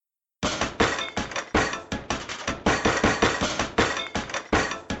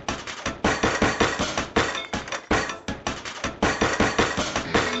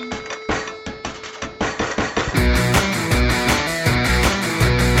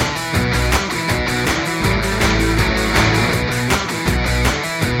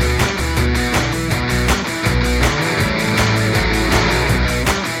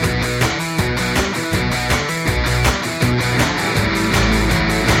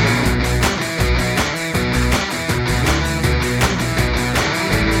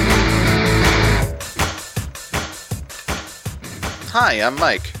Hi, I'm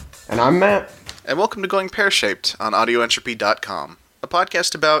Mike. And I'm Matt. And welcome to Going Pear-Shaped on audioentropy.com, a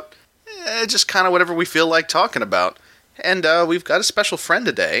podcast about just kind of whatever we feel like talking about. And we've got a special friend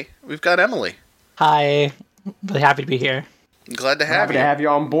today. We've got Emily. Hi. Really happy to be here. Glad to have Happy you. to have you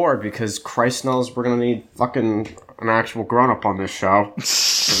on board, because Christ knows we're going to need fucking an actual grown-up on this show for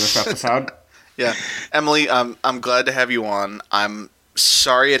this episode. Yeah. Emily, I'm glad to have you on. I'm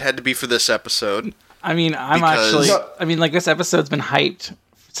sorry it had to be for this episode. I mean, this episode's been hyped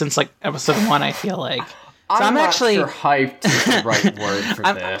since, episode 1, I feel like. So I'm not sure hyped is the right word for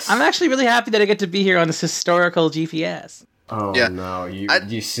this. I'm actually really happy that I get to be here on this historical GPS. Oh, yeah. No. You're no.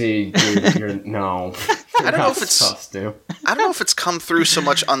 I don't know if it's come through so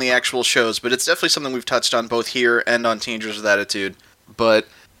much on the actual shows, but it's definitely something we've touched on both here and on Teenagers with Attitude. But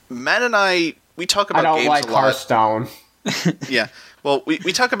Matt and we talk about games a lot. I don't like Hearthstone. Yeah. Well,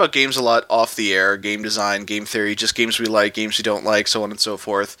 we talk about games a lot off the air, game design, game theory, just games we like, games we don't like, so on and so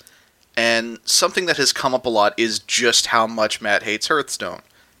forth. And something that has come up a lot is just how much Matt hates Hearthstone.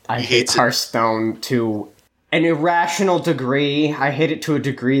 I hate Hearthstone to an irrational degree. I hate it to a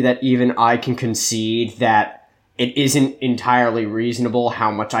degree that even I can concede that it isn't entirely reasonable how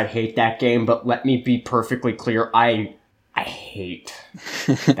much I hate that game, but let me be perfectly clear, I hate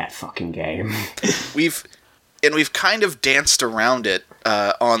that fucking game. We've kind of danced around it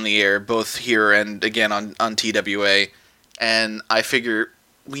on the air, both here and again on TWA, and I figure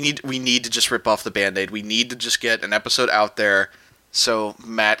we need to just rip off the Band-Aid. We need to just get an episode out there so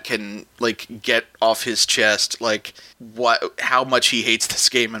Matt can get off his chest how much he hates this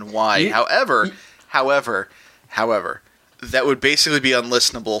game and why. However, that would basically be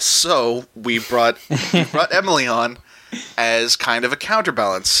unlistenable. So we brought Emily on as kind of a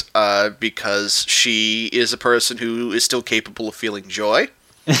counterbalance, because she is a person who is still capable of feeling joy,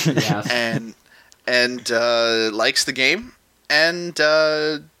 yes. and likes the game, and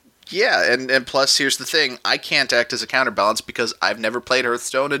plus here's the thing: I can't act as a counterbalance because I've never played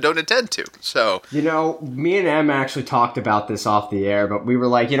Hearthstone and don't intend to. So me and Em actually talked about this off the air, but we were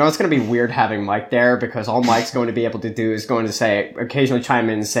like, it's going to be weird having Mike there, because all Mike's going to be able to do is going to occasionally chime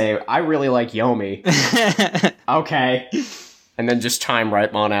in and say, I really like Yomi. Okay. And then just chime right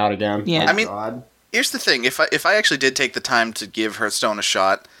on out again. Yeah. God. Here's the thing. If I actually did take the time to give Hearthstone a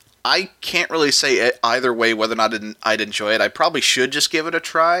shot, I can't really say either way whether or not I'd enjoy it. I probably should just give it a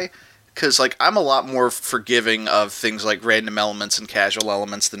try, because I'm a lot more forgiving of things like random elements and casual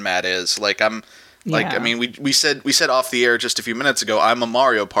elements than Matt is. We said off the air just a few minutes ago, I'm a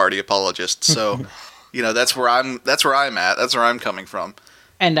Mario Party apologist. So, that's where I'm at. That's where I'm coming from.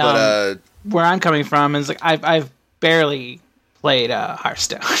 And where I'm coming from is I've barely played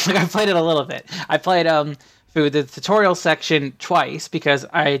Hearthstone. I've played it a little bit. I played through the tutorial section twice because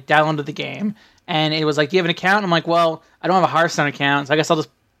I downloaded the game, and it was like, do you have an account? I'm like, well, I don't have a Hearthstone account, so I guess I'll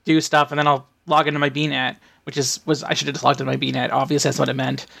just do stuff, and then I'll log into my BNet, I should have just logged into my BNet. Obviously, that's what it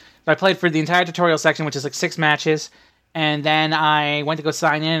meant. So I played for the entire tutorial section, which is 6 matches, and then I went to go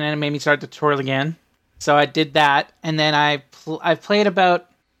sign in, and it made me start the tutorial again. So I did that, and then I've played about,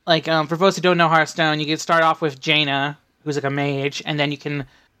 for those who don't know Hearthstone, you can start off with Jaina, who's a mage, and then you can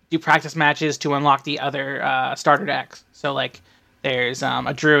do practice matches to unlock the other starter decks. So, there's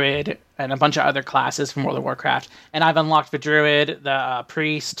a druid and a bunch of other classes from World of Warcraft. And I've unlocked the druid, the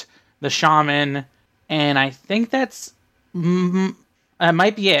priest, the shaman, and I think that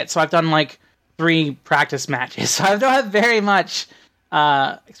might be it. So I've done 3 practice matches. So I don't have very much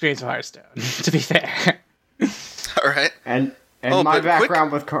experience with Hearthstone, to be fair. All right. And my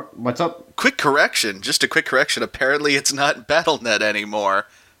background with... What's up? Quick correction. Just a quick correction. Apparently it's not Battle.net anymore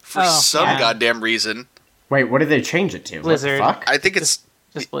for some goddamn reason. Wait, what did they change it to? Blizzard. What the fuck? I think it's...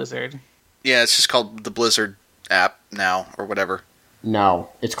 Just Blizzard. Yeah, it's just called the Blizzard app now, or whatever. No,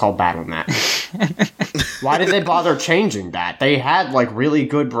 it's called Battle.net. Why did they bother changing that? They had, really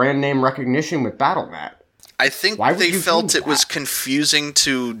good brand name recognition with Battle.net. I think they felt it was confusing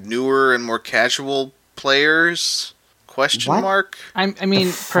to newer and more casual players... Question what? mark? I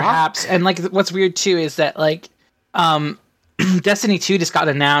mean, perhaps. And what's weird too is that Destiny 2 just got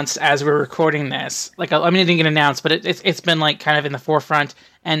announced as we're recording this. It didn't get announced, but it's been kind of in the forefront,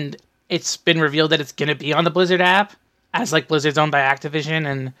 and it's been revealed that it's going to be on the Blizzard app as Blizzard's owned by Activision,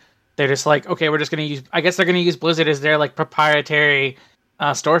 and they're just okay, we're just going to use. I guess they're going to use Blizzard as their proprietary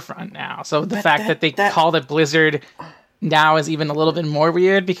storefront now. So the fact that they called it Blizzard now is even a little bit more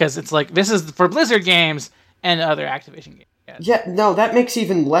weird, because it's this is for Blizzard games and other Activision games. Yeah, no, that makes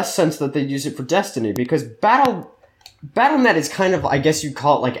even less sense that they use it for Destiny, because Battle.net is kind of, I guess you'd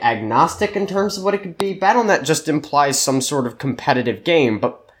call it agnostic in terms of what it could be. Battle.net just implies some sort of competitive game,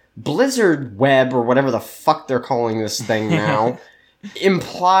 but Blizzard Web, or whatever the fuck they're calling this thing now,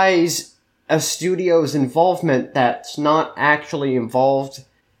 implies a studio's involvement that's not actually involved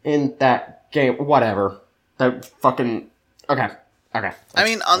in that game. Whatever. That fucking... Okay. I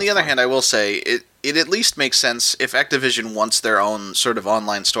mean, on the other hand, I will say, it at least makes sense if Activision wants their own sort of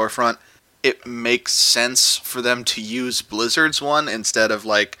online storefront. It makes sense for them to use Blizzard's one instead of,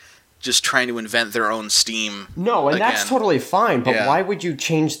 like, just trying to invent their own Steam. No, and again. That's totally fine, but why would you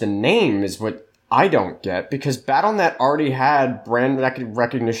change the name is what I don't get, because Battle.net already had brand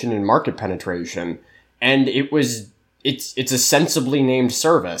recognition and market penetration, and it's a sensibly named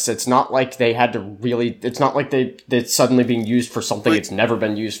service. It's not like they had to really... It's not like it's suddenly being used for something it's never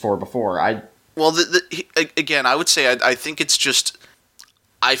been used for before. Well, again, I would say I think it's just...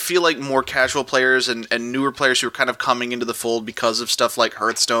 I feel like more casual players and newer players who are kind of coming into the fold because of stuff like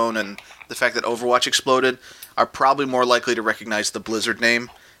Hearthstone and the fact that Overwatch exploded are probably more likely to recognize the Blizzard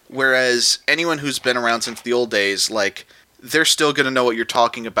name. Whereas anyone who's been around since the old days, like, they're still going to know what you're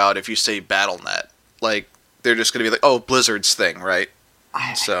talking about if you say Battle.net. Like, they're just going to be like, oh, Blizzard's thing, right? I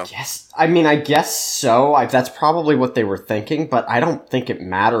guess so. That's probably what they were thinking, but I don't think it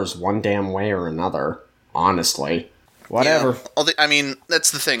matters one damn way or another, honestly. Whatever. Yeah, I mean,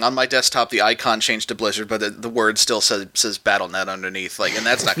 that's the thing. On my desktop, the icon changed to Blizzard, but the word still says Battle.net underneath. Like, and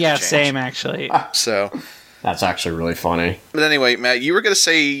that's not going to change. Yeah, same, actually. So... That's actually really funny. But anyway, Matt, you were going to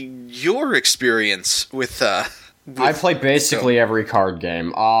say your experience with I play basically every card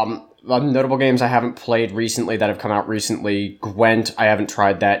game. Notable games I haven't played recently that have come out recently. Gwent, I haven't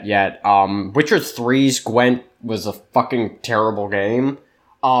tried that yet. Witcher 3's Gwent was a fucking terrible game.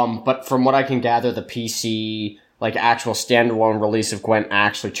 But from what I can gather, the PC, like, actual standalone release of Gwent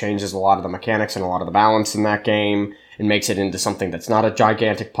actually changes a lot of the mechanics and a lot of the balance in that game and makes it into something that's not a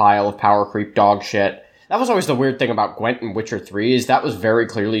gigantic pile of power creep dog shit. That was always the weird thing about Gwent and Witcher 3, is that was very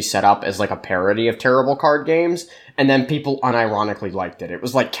clearly set up as, like, a parody of terrible card games, and then people unironically liked it. It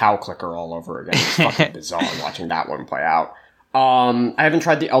was like Cow Clicker all over again. It's fucking bizarre watching that one play out. I haven't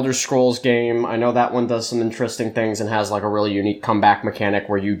tried the Elder Scrolls game. I know that one does some interesting things and has, like, a really unique comeback mechanic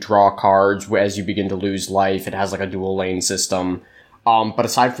where you draw cards as you begin to lose life. It has, like, a dual lane system. But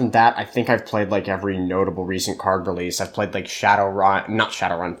aside from that, I think I've played, like, every notable recent card release. I've played, like, Shadowverse,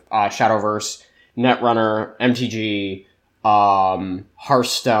 Netrunner, MTG,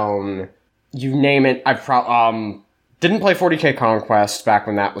 Hearthstone, you name it. I didn't play 40k Conquest back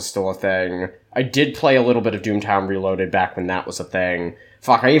when that was still a thing. I did play a little bit of Doomtown Reloaded back when that was a thing.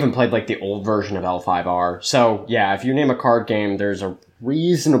 Fuck, I even played, like, the old version of L5R. So, yeah, if you name a card game, there's a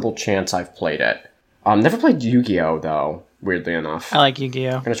reasonable chance I've played it. Never played Yu-Gi-Oh, though, weirdly enough. I like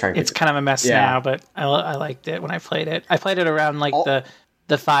Yu-Gi-Oh. I'm gonna try and it's kind of a mess now, but I liked it when I played it. I played it around, like, the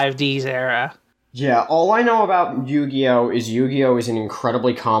 5Ds era. Yeah, all I know about Yu-Gi-Oh! Is an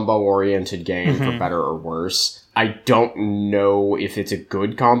incredibly combo-oriented game, for better or worse. I don't know if it's a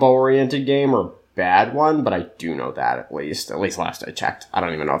good combo-oriented game or a bad one, but I do know that, at least last I checked. I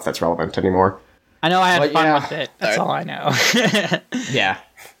don't even know if that's relevant anymore. I know I had fun with it. That's all I know. Yeah.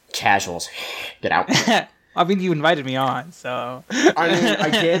 Casuals. Get out. I mean, you invited me on, so... I mean, I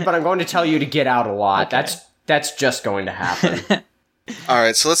did, but I'm going to tell you to get out a lot. Okay. That's just going to happen. All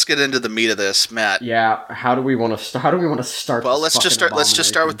right, so let's get into the meat of this, Matt. Yeah, how do we want to start? Well, let's just start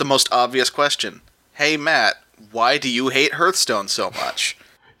with the most obvious question. Hey, Matt, why do you hate Hearthstone so much?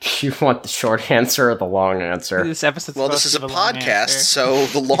 Do you want the short answer or the long answer? This episode's this is a podcast, so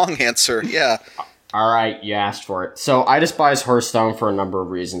the long answer, yeah. All right, you asked for it. So I despise Hearthstone for a number of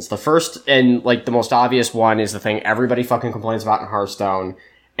reasons. The first and, like, the most obvious one is the thing everybody fucking complains about in Hearthstone,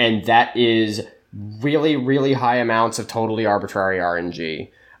 and that is really, really high amounts of totally arbitrary RNG.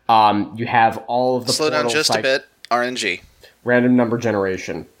 You have all of the Slow down just a bit. RNG. Random number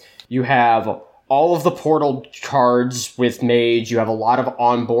generation. You have all of the portal cards with Mage. You have a lot of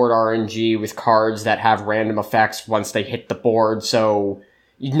onboard RNG with cards that have random effects once they hit the board. So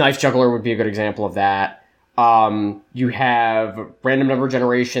Knife Juggler would be a good example of that. You have random number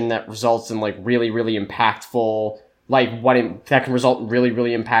generation that results in, like, really, really impactful... that can result in really,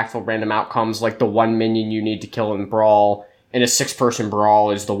 really impactful random outcomes, like the one minion you need to kill in Brawl. In a 6-person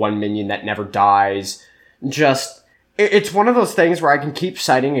Brawl is the one minion that never dies. It's one of those things where I can keep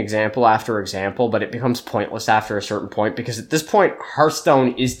citing example after example, but it becomes pointless after a certain point, because at this point,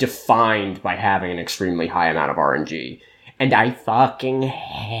 Hearthstone is defined by having an extremely high amount of RNG. And I fucking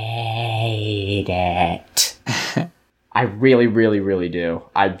hate it. I really, really, really do.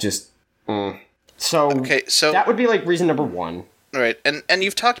 So that would be, like, reason number one. All right, and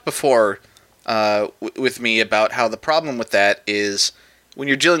you've talked before with me about how the problem with that is when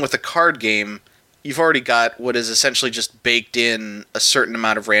you're dealing with a card game, you've already got what is essentially just baked in a certain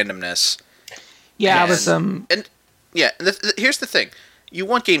amount of randomness. Yeah, and Yeah, here's the thing. You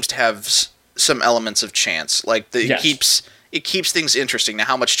want games to have some elements of chance. Like, it keeps things interesting. Now,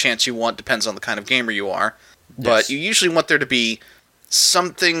 how much chance you want depends on the kind of gamer you are. But you usually want there to be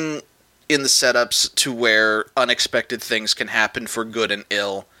something in the setups to where unexpected things can happen for good and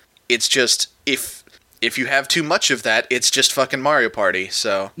ill. It's just, if you have too much of that, it's just fucking Mario Party,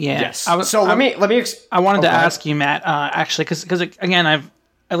 so... Yeah. Yes. I wanted to ask you, Matt, actually, because again,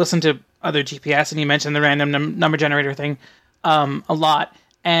 I listened to other GPS, and you mentioned the random number generator thing a lot,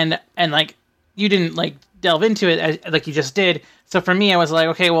 and like, you didn't, like, delve into it like you just did. So for me, I was like,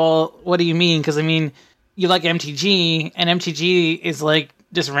 okay, well, what do you mean? Because, I mean, you like MTG, and MTG is, like,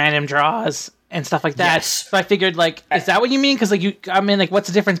 just random draws and stuff like that. Yes. So I figured, like, is that what you mean? Because, like, what's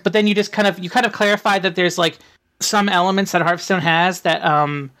the difference? But then you just kind of clarified that there's, like, some elements that Hearthstone has that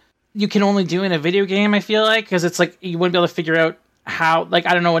you can only do in a video game, I feel like, because it's, like, you wouldn't be able to figure out how, like,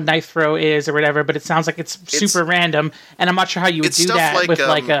 I don't know what knife throw is or whatever, but it sounds like it's super random, and I'm not sure how you would do that with,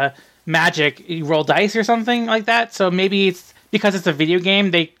 like, a Magic, you roll dice or something like that. So maybe it's because it's a video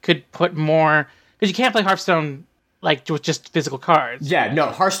game, they could put more, because you can't play Hearthstone like with just physical cards. Yeah, no,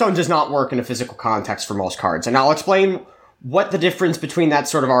 Hearthstone does not work in a physical context for most cards, and I'll explain what the difference between that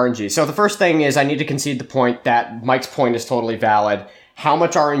sort of RNG. So the first thing is I need to concede the point that Mike's point is totally valid. How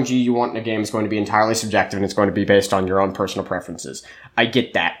much RNG you want in a game is going to be entirely subjective, and it's going to be based on your own personal preferences. I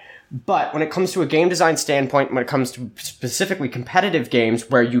get that. But when it comes to a game design standpoint, when it comes to specifically competitive games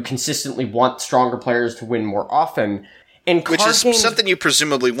where you consistently want stronger players to win more often, which is something you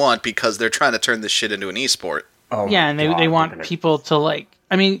presumably want because they're trying to turn this shit into an esport. Oh yeah, and they want people to, like,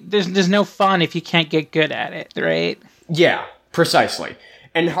 I mean, there's no fun if you can't get good at it, right? Yeah, precisely.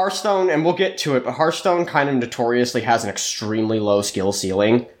 And Hearthstone, and we'll get to it, but Hearthstone kind of notoriously has an extremely low skill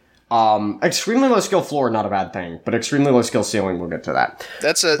ceiling. Extremely low skill floor, not a bad thing, but extremely low skill ceiling, we'll get to that.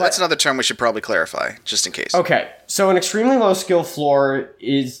 That's another term we should probably clarify, just in case. Okay, so an extremely low skill floor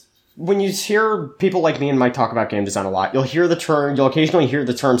is, when you hear people like me and Mike talk about game design a lot, you'll occasionally hear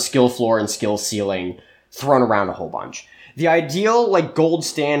the term skill floor and skill ceiling thrown around a whole bunch. The ideal, like, gold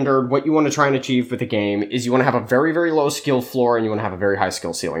standard, what you want to try and achieve with a game is you want to have a very, very low skill floor and you want to have a very high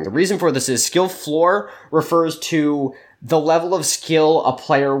skill ceiling. The reason for this is skill floor refers to the level of skill a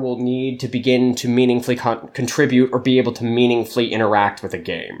player will need to begin to meaningfully contribute or be able to meaningfully interact with a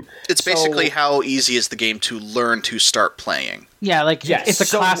game. It's basically how easy is the game to learn to start playing. Yeah, like, it's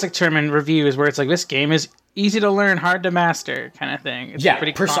a classic term in reviews where it's like, this game is easy to learn, hard to master kind of thing. It's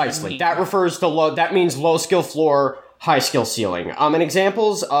pretty precisely. That refers to that means low skill floor, high skill ceiling. And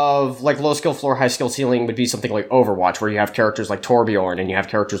examples of, like, low skill floor, high skill ceiling would be something like Overwatch, where you have characters like Torbjorn and you have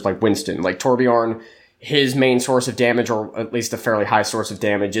characters like Winston. Like, Torbjorn, his main source of damage, or at least a fairly high source of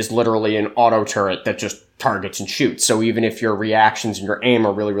damage, is literally an auto turret that just targets and shoots. So even if your reactions and your aim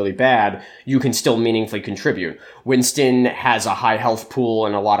are really, really bad, you can still meaningfully contribute. Winston has a high health pool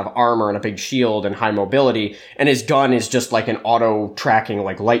and a lot of armor and a big shield and high mobility, and his gun is just like an auto-tracking,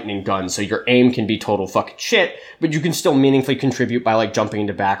 like, lightning gun, so your aim can be total fucking shit, but you can still meaningfully contribute by, like, jumping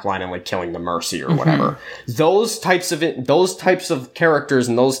into backline and, like, killing the Mercy or whatever. Those types of characters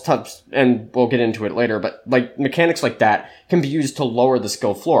and and we'll get into it later, but, like, mechanics like that can be used to lower the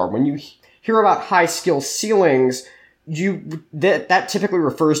skill floor. When you hear about high skill ceilings, that typically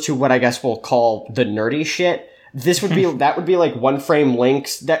refers to what I guess we'll call the nerdy shit. That would be like one frame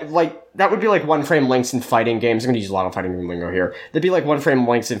links. That would be like one frame links in fighting games. I'm going to use a lot of fighting game lingo here. That'd be like one frame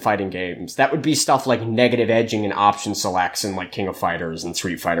links in fighting games. That would be stuff like negative edging and option selects in, like, King of Fighters and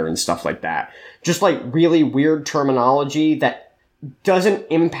Street Fighter and stuff like that. Just, like, really weird terminology that doesn't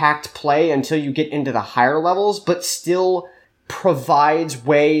impact play until you get into the higher levels, but still provides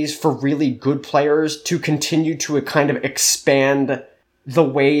ways for really good players to continue to kind of expand the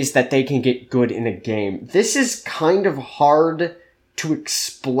ways that they can get good in a game. This is kind of hard to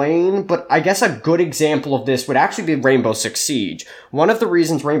explain, but I guess a good example of this would actually be Rainbow Six Siege. One of the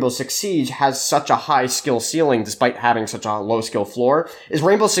reasons Rainbow Six Siege has such a high skill ceiling despite having such a low skill floor is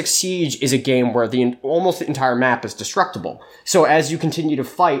Rainbow Six Siege is a game where almost the entire map is destructible. So as you continue to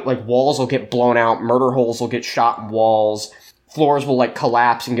fight, like, walls will get blown out, murder holes will get shot in walls, floors will, like,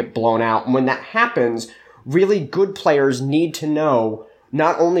 collapse and get blown out. And when that happens, really good players need to know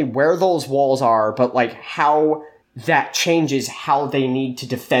not only where those walls are, but, like, how that changes how they need to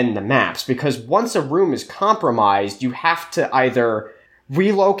defend the maps. Because once a room is compromised, you have to either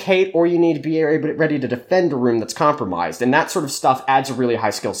relocate or you need to be ready to defend a room that's compromised. And that sort of stuff adds a really high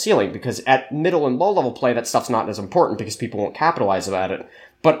skill ceiling, because at middle and low level play, that stuff's not as important because people won't capitalize about it.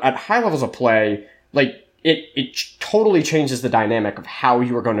 But at high levels of play, like, it totally changes the dynamic of how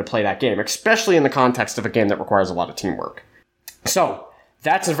you are going to play that game, especially in the context of a game that requires a lot of teamwork. So,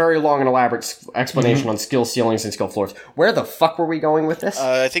 That's a very long and elaborate explanation on skill ceilings and skill floors. Where the fuck were we going with this?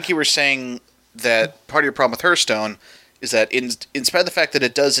 I think you were saying that part of your problem with Hearthstone is that in spite of the fact that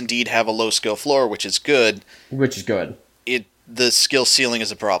it does indeed have a low skill floor, which is good, the skill ceiling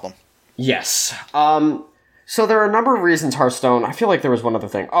is a problem. Yes. So there are a number of reasons Hearthstone... I feel like there was one other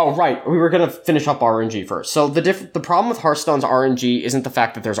thing. Oh, right. We were going to finish up RNG first. So the problem with Hearthstone's RNG isn't the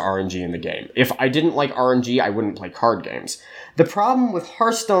fact that there's RNG in the game. If I didn't like RNG, I wouldn't play card games. The problem with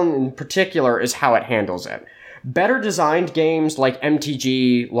Hearthstone in particular is how it handles it. Better designed games like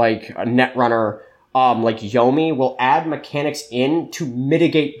MTG, like Netrunner, like Yomi will add mechanics in to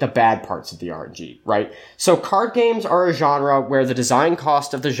mitigate the bad parts of the RNG, right? So card games are a genre where the design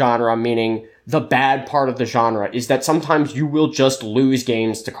cost of the genre, meaning the bad part of the genre, is that sometimes you will just lose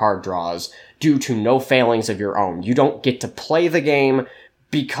games to card draws due to no failings of your own. You don't get to play the game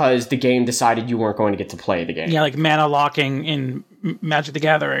because the game decided you weren't going to get to play the game. Yeah, like mana locking in Magic the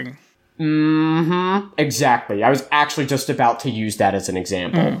Gathering. Mm-hmm. Exactly. I was actually just about to use that as an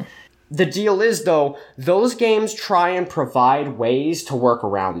example. The deal is, though, those games try and provide ways to work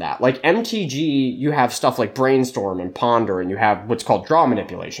around that. Like MTG, you have stuff like Brainstorm and Ponder, and you have what's called draw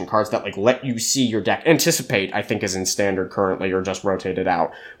manipulation cards that like let you see your deck. Anticipate, I think, is in standard currently, or just rotated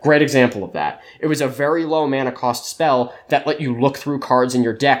out. Great example of that. It was a very low mana cost spell that let you look through cards in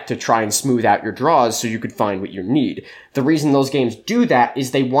your deck to try and smooth out your draws so you could find what you need. The reason those games do that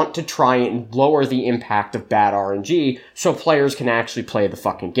is they want to try and lower the impact of bad RNG so players can actually play the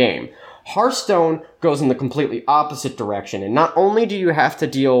fucking game. Hearthstone goes in the completely opposite direction, and not only do you have to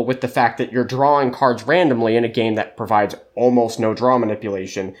deal with the fact that you're drawing cards randomly in a game that provides almost no draw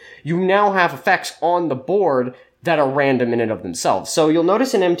manipulation, you now have effects on the board that are random in and of themselves. So you'll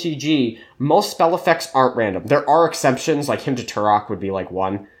notice in MTG, most spell effects aren't random. There are exceptions, like Hymn to Turok would be like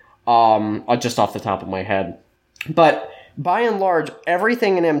one, just off the top of my head. But by and large,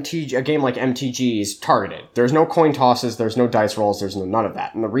 everything in MTG, a game like MTG, is targeted. There's no coin tosses, there's no dice rolls, there's none of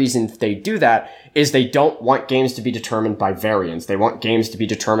that. And the reason they do that is they don't want games to be determined by variance. They want games to be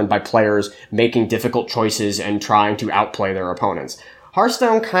determined by players making difficult choices and trying to outplay their opponents.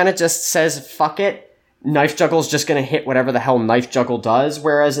 Hearthstone kind of just says, fuck it. Knife Juggle's just going to hit whatever the hell Knife Juggle does,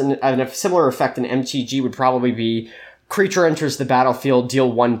 whereas a similar effect in MTG would probably be creature enters the battlefield,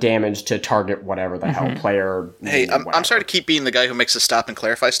 deal 1 damage to target whatever the hell player. Hey, I'm sorry to keep being the guy who makes us stop and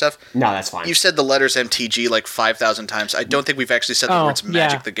clarify stuff. No, that's fine. You said the letters MTG like 5,000 times. I don't think we've actually said the words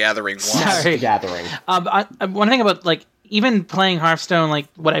Magic the Gathering once. Sorry. Gathering. One thing about, like, even playing Hearthstone, like,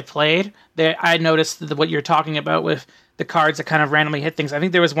 what I played, I noticed what you're talking about with the cards that kind of randomly hit things. I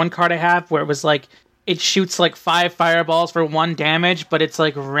think there was one card I have where it was like, it shoots like 5 fireballs for 1 damage, but it's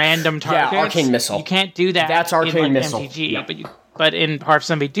like random targets. Yeah, Arcane Missile. You can't do that. That's Arcane in, like, Missile. MTG, Yep. but in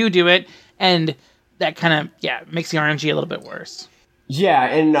Hearthstone we do it, and that kind of makes the RNG a little bit worse.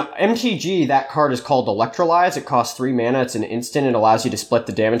 Yeah, in MTG, that card is called Electrolyze. It costs 3 mana. It's an instant. It allows you to split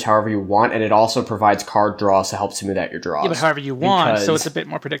the damage however you want, and it also provides card draws to help smooth out your draws. Yeah, but however you want, so it's a bit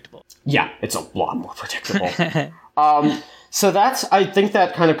more predictable. Yeah, it's a lot more predictable. So I think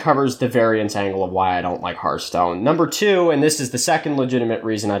that kind of covers the variance angle of why I don't like Hearthstone. Number 2, and this is the second legitimate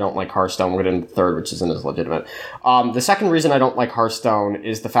reason I don't like Hearthstone, we'll get into the third, which isn't as legitimate. The second reason I don't like Hearthstone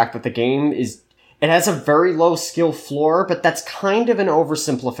is the fact that the game it has a very low skill floor, but that's kind of an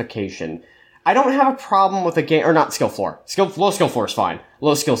oversimplification. I don't have a problem with a game, or not skill floor. Low skill floor is fine.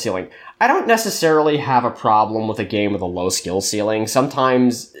 Low skill ceiling. I don't necessarily have a problem with a game with a low skill ceiling.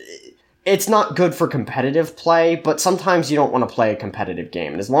 Sometimes it's not good for competitive play, but sometimes you don't want to play a competitive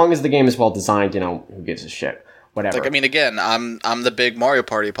game. And as long as the game is well designed, who gives a shit? Whatever. Like, I mean, again, I'm the big Mario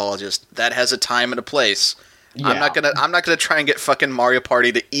Party apologist. That has a time and a place. Yeah. I'm not gonna try and get fucking Mario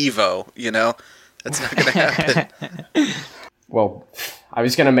Party to Evo, That's not gonna happen. Well, I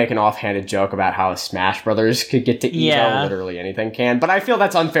was gonna make an offhanded joke about how Smash Brothers could get to Evo. Yeah. Literally anything can. But I feel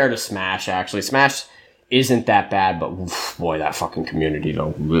that's unfair to Smash, actually. Smash isn't that bad, but boy, that fucking community,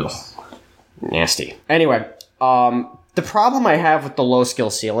 though. Ugh. Nasty. Anyway, the problem I have with the low skill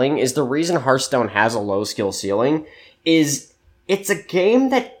ceiling is the reason Hearthstone has a low skill ceiling is it's a game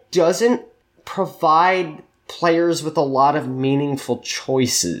that doesn't provide players with a lot of meaningful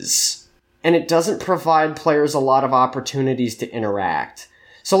choices. And it doesn't provide players a lot of opportunities to interact.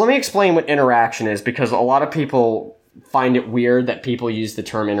 So let me explain what interaction is, because a lot of people find it weird that people use the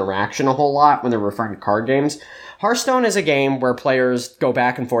term interaction a whole lot when they're referring to card games. Hearthstone is a game where players go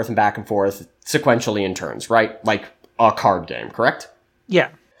back and forth sequentially in turns, right? Like a card game, correct? Yeah.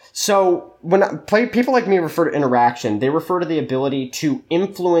 So when people like me refer to interaction, they refer to the ability to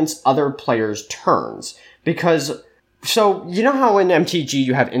influence other players' turns. Because, so you know how in MTG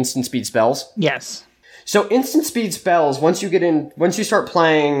you have instant speed spells? Yes. So instant speed spells, once you start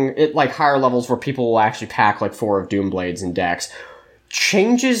playing at like higher levels where people will actually pack like 4 of Doomblades in decks,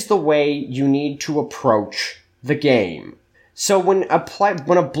 changes the way you need to approach the game. So when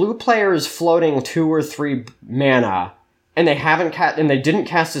a blue player is floating 2 or 3 mana and they didn't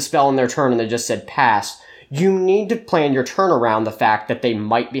cast a spell in their turn and they just said pass, you need to plan your turn around the fact that they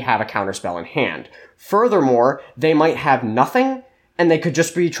might have a counterspell in hand. Furthermore, they might have nothing, and they could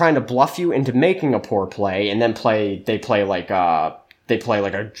just be trying to bluff you into making a poor play, and then they play like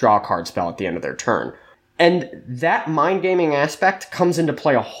a draw card spell at the end of their turn. And that mind gaming aspect comes into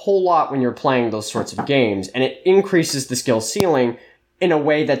play a whole lot when you're playing those sorts of games, and it increases the skill ceiling in a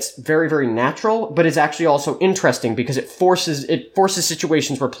way that's very, very natural, but is actually also interesting because it forces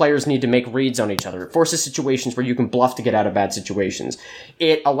situations where players need to make reads on each other. It forces situations where you can bluff to get out of bad situations.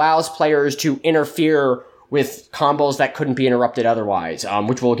 It allows players to interfere with combos that couldn't be interrupted otherwise,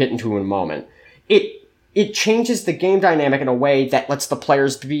 which we'll get into in a moment. It changes the game dynamic in a way that lets the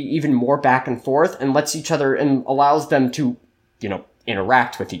players be even more back and forth and lets each other and allows them to,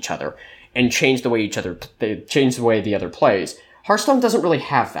 interact with each other and change the way the other plays. Hearthstone doesn't really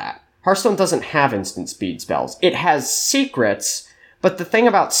have that. Hearthstone doesn't have instant speed spells. It has secrets, but the thing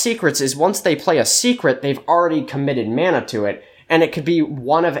about secrets is once they play a secret, they've already committed mana to it, and it could be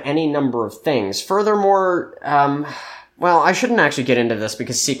one of any number of things. Furthermore, I shouldn't actually get into this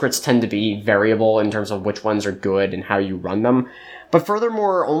because secrets tend to be variable in terms of which ones are good and how you run them. But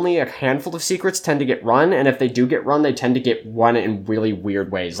furthermore, only a handful of secrets tend to get run, and if they do get run, they tend to get run in really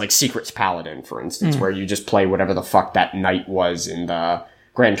weird ways, like Secrets Paladin, for instance, where you just play whatever the fuck that knight was in the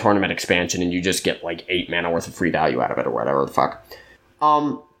Grand Tournament expansion, and you just get like 8 mana worth of free value out of it, or whatever the fuck.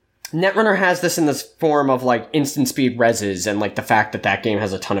 Netrunner has this in this form of like instant speed reses, and like the fact that game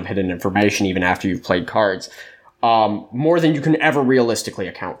has a ton of hidden information even after you've played cards. More than you can ever realistically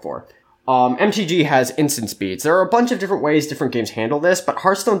account for. MTG has instant speeds. There are a bunch of different ways different games handle this, but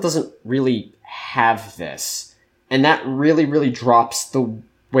Hearthstone doesn't really have this. And that really, really drops the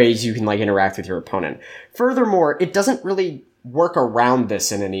ways you can like interact with your opponent. Furthermore, it doesn't really work around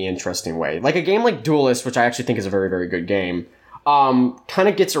this in any interesting way. Like a game like Duelist, which I actually think is a very, very good game, kind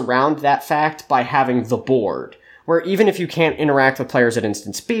of gets around that fact by having the board, where even if you can't interact with players at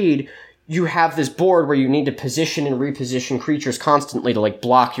instant speed, you have this board where you need to position and reposition creatures constantly to like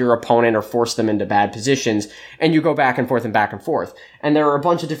block your opponent or force them into bad positions, and you go back and forth and back and forth. And there are a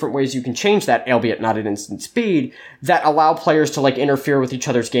bunch of different ways you can change that, albeit not at instant speed, that allow players to like interfere with each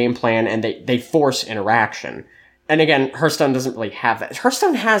other's game plan, and they force interaction. And again, Hearthstone doesn't really have that.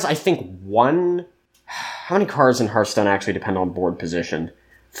 Hearthstone has, I think, how many cards in Hearthstone actually depend on board position?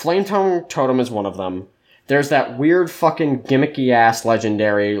 Flametongue Totem is one of them. There's that weird fucking gimmicky-ass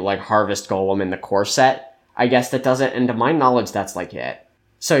legendary, like, Harvest Golem in the core set, I guess, that does it, and to my knowledge, that's, like, it.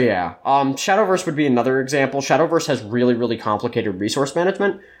 So, yeah. Shadowverse would be another example. Shadowverse has really, really complicated resource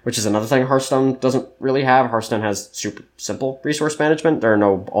management, which is another thing Hearthstone doesn't really have. Hearthstone has super simple resource management. There are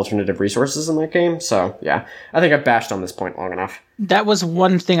no alternative resources in that game, so, yeah. I think I've bashed on this point long enough. That was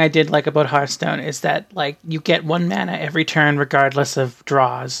one thing I did like about Hearthstone, is that, like, you get 1 mana every turn regardless of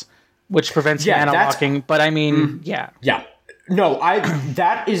draws, which prevents mana locking, but I mean, yeah. No,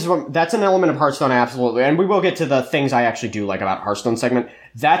 that's an element of Hearthstone, absolutely, and we will get to the things I actually do like about Hearthstone segment.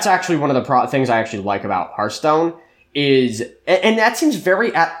 That's actually one of the things I actually like about Hearthstone is, and that seems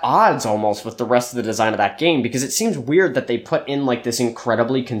very at odds almost with the rest of the design of that game, because it seems weird that they put in like this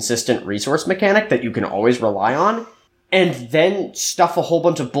incredibly consistent resource mechanic that you can always rely on, and then stuff a whole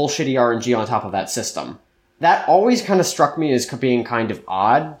bunch of bullshitty RNG on top of that system. That always kind of struck me as being kind of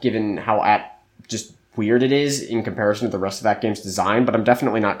odd, given how just weird it is in comparison to the rest of that game's design, but I'm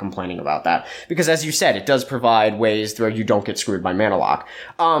definitely not complaining about that. Because as you said, it does provide ways where you don't get screwed by mana lock.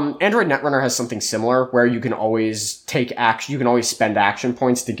 Android Netrunner has something similar, where you can always take action, you can always spend action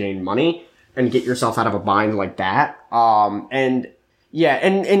points to gain money, and get yourself out of a bind like that. And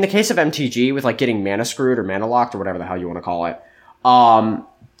in the case of MTG, with like getting mana screwed or mana locked or whatever the hell you want to call it,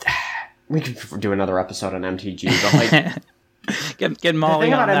 we could do another episode on MTG, but like... get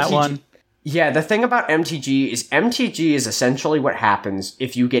Molly on that one. Yeah, the thing about MTG is essentially what happens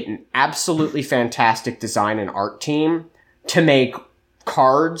if you get an absolutely fantastic design and art team to make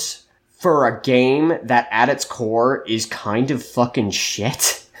cards for a game that at its core is kind of fucking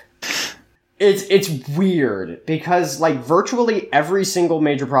shit. It's weird, because like virtually every single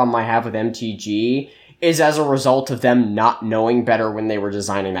major problem I have with MTG is as a result of them not knowing better when they were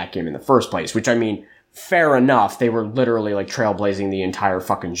designing that game in the first place, which, I mean, fair enough, they were literally, like, trailblazing the entire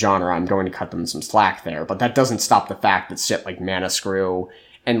fucking genre. I'm going to cut them some slack there, but that doesn't stop the fact that shit like Mana Screw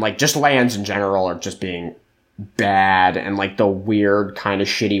and, like, just lands in general are just being bad and like the weird kind of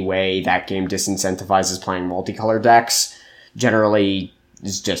shitty way that game disincentivizes playing multicolor decks generally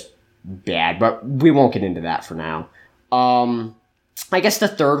is just bad, but we won't get into that for now. I guess the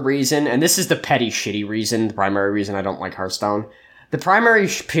third reason, and this is the petty shitty reason, the primary reason I don't like Hearthstone. The primary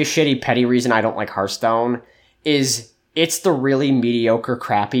shitty petty reason I don't like Hearthstone is it's the really mediocre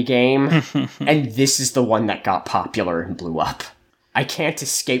crappy game, and this is the one that got popular and blew up. I can't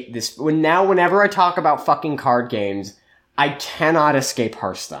escape this. Whenever I talk about fucking card games, I cannot escape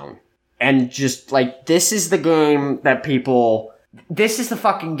Hearthstone. And just, like, this is the game that people... This is the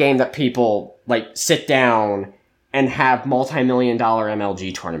fucking game that people, like, sit down and have multi-million-dollar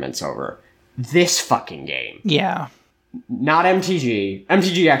MLG tournaments over. This fucking game. Yeah. Not MTG.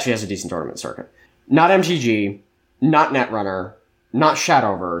 MTG actually has a decent tournament circuit. Not MTG. Not Netrunner. Not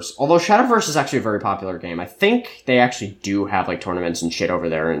Shadowverse. Although Shadowverse is actually a very popular game. I think they actually do have, like, tournaments and shit over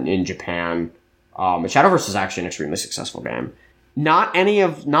there in Japan. But Shadowverse is actually an extremely successful game. Not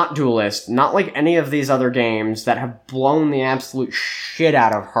Duelist, not like any of these other games that have blown the absolute shit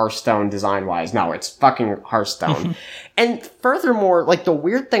out of Hearthstone design-wise. No, it's fucking Hearthstone. And furthermore, like, the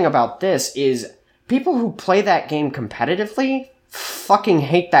weird thing about this is people who play that game competitively fucking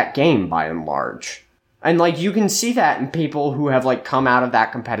hate that game by and large. And, like, you can see that in people who have, like, come out of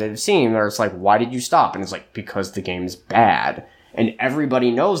that competitive scene where it's like, why did you stop? And it's like, because the game's bad. And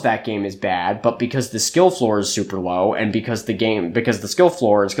everybody knows that game is bad, but because the skill floor is super low, and because the skill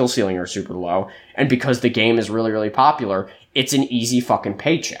floor and skill ceiling are super low, and because the game is really, really popular, it's an easy fucking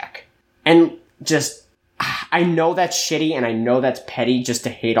paycheck. And just, I know that's shitty, and I know that's petty just to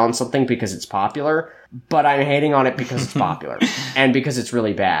hate on something because it's popular, but I'm hating on it because it's popular, and because it's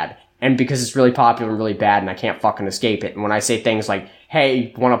really bad. And because it's really popular and really bad and I can't fucking escape it. And when I say things like,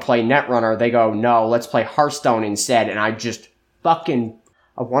 hey, want to play Netrunner? They go, no, let's play Hearthstone instead. And I just fucking,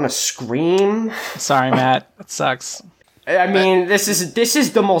 I want to scream. Sorry, Matt. That sucks. I mean, this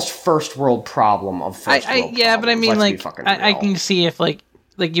is the most first world problem of first world yeah, problems. but I mean, Let's like, I can see if, like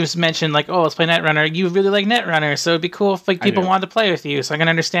you just mentioned, like, oh, let's play Netrunner. You really like Netrunner, so it'd be cool if, like, people wanted to play with you. So I can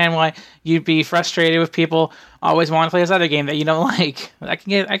understand why you'd be frustrated with people always wanting to play this other game that you don't like. I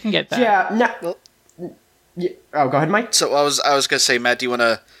can get that. Yeah. Oh, go ahead, Mike. So I was gonna say, Matt, do you want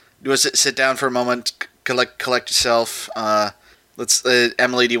to sit down for a moment, collect yourself? Let's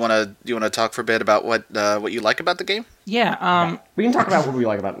Emily, do you want to talk for a bit about what you like about the game? Yeah. We can talk about what we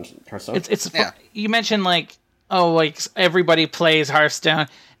like about Hearthstone. You mentioned, like, oh, like, everybody plays Hearthstone,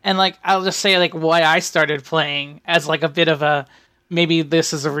 and, like, I'll just say, like, why I started playing as, like, a bit of a, maybe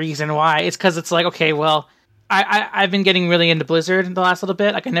this is a reason why. It's because it's like, okay, well, I've been getting really into Blizzard the last little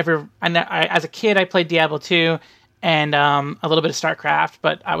bit. Like, I as a kid, I played Diablo 2 and a little bit of StarCraft,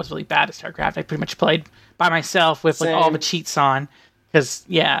 but I was really bad at StarCraft. I pretty much played by myself with, like, all the cheats on. Because,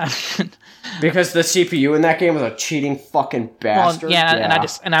 yeah. Because the CPU in that game was a cheating fucking bastard. Well, yeah,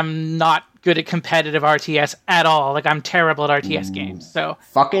 and I'm not good at competitive RTS at all. Like, I'm terrible at RTS games. So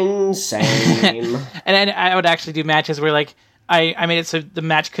fucking same. and I would actually do matches where, like, I made it so the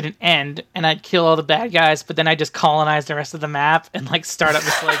match couldn't end, and I'd kill all the bad guys, but then I'd just colonize the rest of the map and, like, start up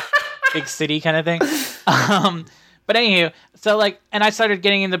this, like, big city kind of thing. But anywho, so, like, and I started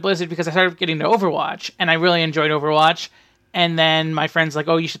getting into Blizzard because I started getting into Overwatch, and I really enjoyed Overwatch. And then my friend's like,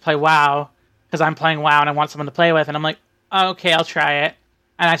 oh, you should play WoW, because I'm playing WoW and I want someone to play with. And I'm like, oh, okay, I'll try it.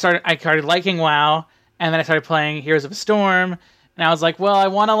 And I started liking WoW, and then I started playing Heroes of a Storm. And I was like, well, I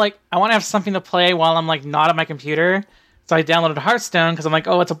want to have something to play while I'm, like, not on my computer. So I downloaded Hearthstone because I'm like,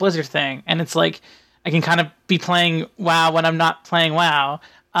 oh, it's a Blizzard thing. And it's like, I can kind of be playing WoW when I'm not playing WoW.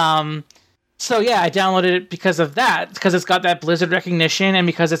 So yeah, I downloaded it because of that, because it's got that Blizzard recognition and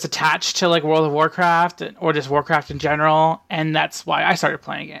because it's attached to, like, World of Warcraft or just Warcraft in general, and that's why I started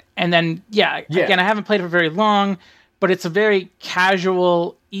playing it. And then, again, I haven't played it for very long, but it's a very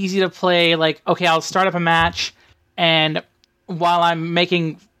casual, easy to play, like, okay, I'll start up a match, and while I'm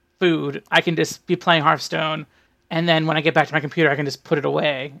making food, I can just be playing Hearthstone, and then when I get back to my computer, I can just put it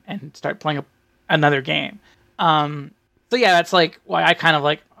away and start playing another game. So yeah, that's, like, why I kind of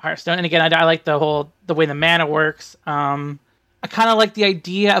like Hearthstone. And again, I like the way the mana works. I kind of like the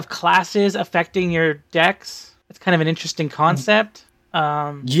idea of classes affecting your decks. It's kind of an interesting concept.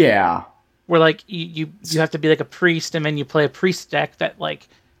 Yeah. Where, like, you have to be, like, a priest, and then you play a priest deck that, like,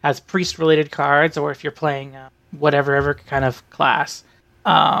 has priest-related cards, or if you're playing whatever kind of class.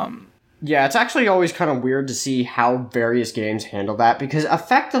 Yeah, it's actually always kind of weird to see how various games handle that, because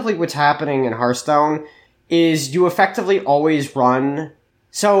effectively what's happening in Hearthstone is you effectively always run...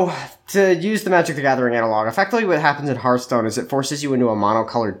 So, to use the Magic the Gathering analog, effectively what happens in Hearthstone is it forces you into a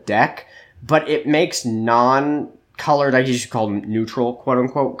monocolored deck, but it makes non-colored, I guess you should call them neutral,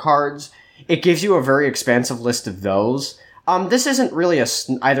 quote-unquote, cards. it gives you a very expansive list of those. This isn't really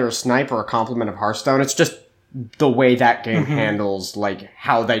either a snipe or a compliment of Hearthstone. It's just the way that game handles, like,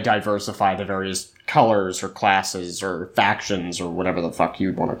 how they diversify the various colors or classes or factions or whatever the fuck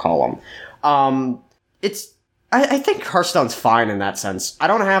you'd want to call them. I think Hearthstone's fine in that sense. I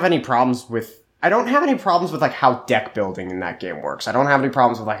don't have any problems with like how deck building in that game works. I don't have any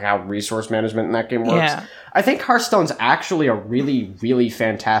problems with like how resource management in that game works. Yeah. I think Hearthstone's actually a really, really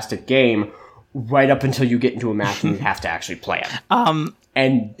fantastic game right up until you get into a match and you have to actually play it.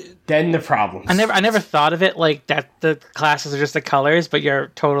 And then the problems. I never thought of it like that. The classes are just the colors, but you're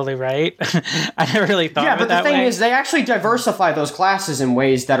totally right. I never really thought of it that way. Yeah, but the thing is, they actually diversify those classes in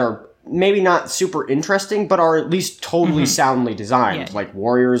ways that are maybe not super interesting, but are at least totally soundly designed. Yeah. Like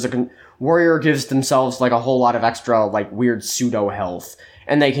Warrior gives themselves like a whole lot of extra like weird pseudo health,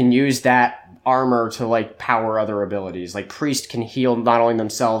 and they can use that armor to like power other abilities. Like Priest can heal not only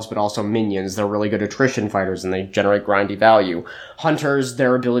themselves but also minions. They're really good attrition fighters and they generate grindy value. Hunters,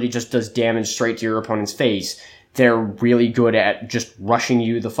 their ability just does damage straight to your opponent's face. They're really good at just rushing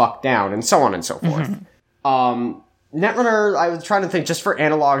you the fuck down, and so on and so forth. Netrunner, I was trying to think just for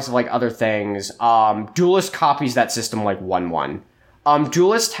analogs of like other things. Duelist copies that system like 1-1.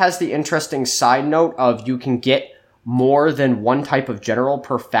 Duelist has the interesting side note of you can get more than one type of general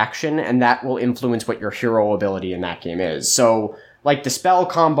per faction, and that will influence what your hero ability in that game is. So, like the spell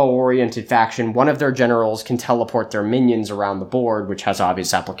combo-oriented faction, one of their generals can teleport their minions around the board, which has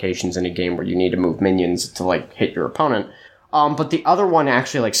obvious applications in a game where you need to move minions to, like, hit your opponent. But the other one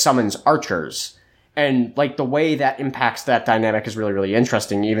actually, like, summons archers. And, like, the way that impacts that dynamic is really, really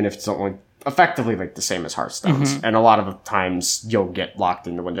interesting, even if it's only effectively like the same as Hearthstone's. And a lot of times you'll get locked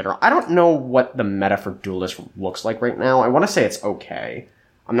into one general. I don't know what the meta for Duelist looks like right now. I want to say it's okay.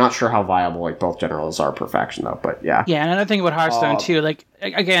 I'm not sure how viable like both generals are per faction though, but yeah. Yeah, and another thing about Hearthstone too, like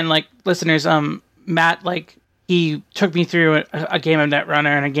again, like listeners, Matt, like he took me through a game of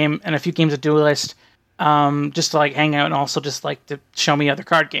Netrunner and a few games of Duelist, just to like hang out and also just like to show me other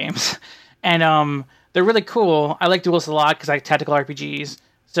card games. And they're really cool. I like Duelist a lot because I like tactical RPGs.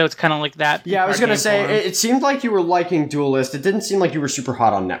 So it's kind of like that. Yeah, I was going to say, it seemed like you were liking Duelist. It didn't seem like you were super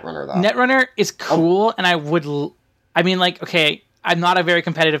hot on Netrunner, though. Netrunner is cool, and okay, I'm not a very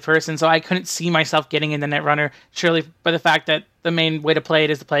competitive person, so I couldn't see myself getting into Netrunner, surely by the fact that the main way to play it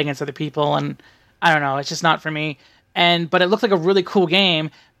is to play against other people, and I don't know, it's just not for me. But it looked like a really cool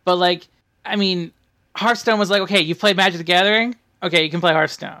game, but like, I mean, Hearthstone was like, okay, you've played Magic the Gathering? Okay, you can play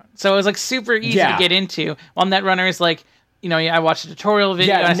Hearthstone. So it was like super easy to get into, while Netrunner is like, you know, I watched a tutorial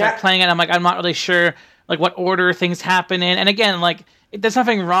video and I started playing it. I'm like, I'm not really sure like what order things happen in. And again, like there's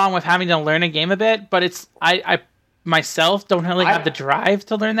nothing wrong with having to learn a game a bit, but it's I myself don't really have the drive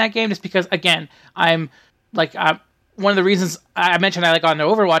to learn that game just because again, I'm like one of the reasons I mentioned I like on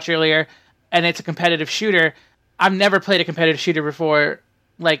Overwatch earlier, and it's a competitive shooter. I've never played a competitive shooter before,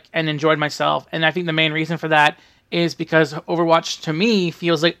 like, and enjoyed myself. And I think the main reason for that is because Overwatch to me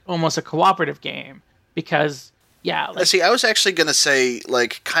feels like almost a cooperative game because. Yeah. Like, see, I was actually going to say,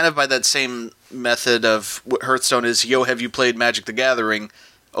 like, kind of by that same method of what Hearthstone is, yo, have you played Magic the Gathering?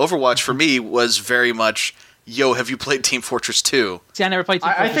 Overwatch, for me, was very much, yo, have you played Team Fortress 2? See, I never played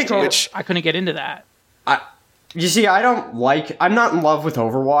Team Fortress 2. I couldn't get into that. You see, I'm not in love with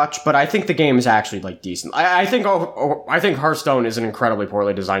Overwatch, but I think the game is actually, like, decent. I think Hearthstone is an incredibly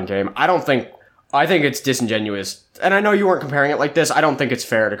poorly designed game. I think it's disingenuous. And I know you weren't comparing it like this. I don't think it's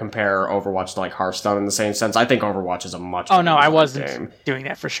fair to compare Overwatch to like Hearthstone in the same sense. I think Overwatch is a much Oh no, I wasn't doing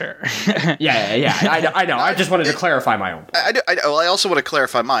that for sure. Yeah. I know. I just wanted to clarify my own point. I also want to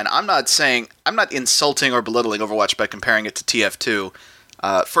clarify mine. I'm not insulting or belittling Overwatch by comparing it to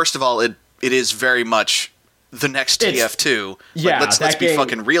TF2. First of all, it is very much the next TF2. Yeah, let's be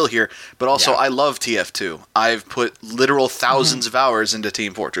fucking real here. But also, I love TF2. I've put literal thousands of hours into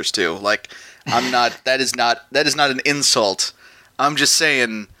Team Fortress 2. Like, I'm not. That is not an insult. I'm just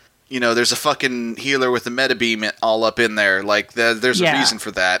saying, you know, there's a fucking healer with a meta beam all up in there. Like, there's a reason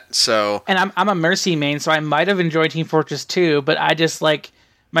for that. So, and I'm a Mercy main, so I might have enjoyed Team Fortress 2, but I just like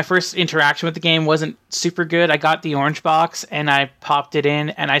my first interaction with the game wasn't super good. I got the orange box and I popped it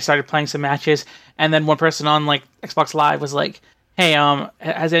in and I started playing some matches. And then one person on like Xbox Live was like, "Hey,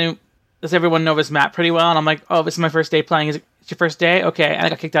 does everyone know this map pretty well?" And I'm like, "Oh, this is my first day playing. It's your first day? Okay." And I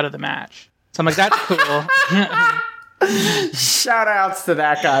got kicked out of the match. So I'm like, that's cool. Shout outs to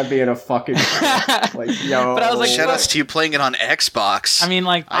that guy being a fucking like, yo. But I was like, shout outs to you playing it on Xbox. I mean,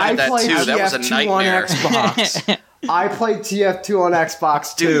 like, I did that played too. TF2 That was a nightmare. on Xbox. I played TF2 on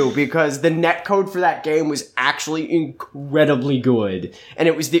Xbox too because the netcode for that game was actually incredibly good. And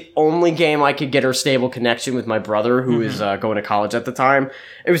it was the only game I could get a stable connection with my brother who was going to college at the time.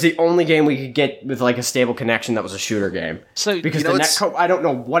 It was the only game we could get with like a stable connection that was a shooter game. So because the netcode, I don't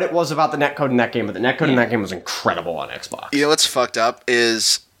know what it was about the netcode in that game, but the netcode in that game was incredible on Xbox. You know what's fucked up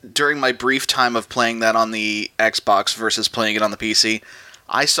is during my brief time of playing that on the Xbox versus playing it on the PC,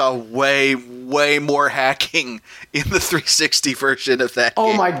 I saw way more hacking in the 360 version of that game.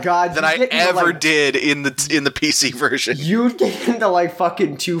 Oh my god! Than I ever did in the PC version. You'd get into like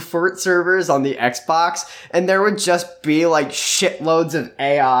fucking 2FERT servers on the Xbox, and there would just be like shitloads of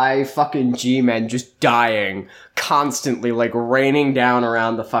AI fucking G-men just dying constantly, like raining down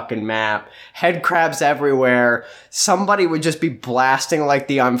around the fucking map. Head crabs everywhere. Somebody would just be blasting like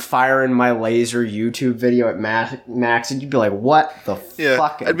the "I'm firing my laser" YouTube video at max, and you'd be like, "What the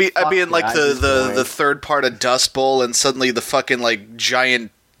fuck?" I'd be in like the third part of Dust Bowl, and suddenly the fucking like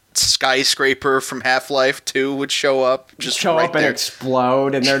giant skyscraper from Half-Life 2 would show up. And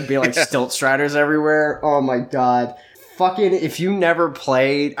explode, and there'd be like stilt striders everywhere. Oh my god. Fucking, if you never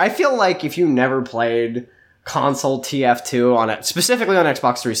played... I feel like if you never played console TF2 on it, specifically on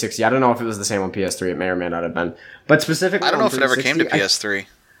Xbox 360, I don't know if it was the same on PS3, it may or may not have been, but specifically I don't know if it ever came to PS3.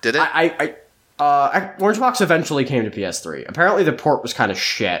 Did it? Orange Box eventually came to PS3. Apparently the port was kind of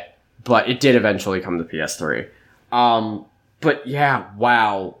shit, but it did eventually come to PS3. But yeah,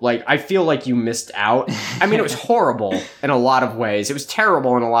 wow. Like, I feel like you missed out. I mean, it was horrible in a lot of ways. It was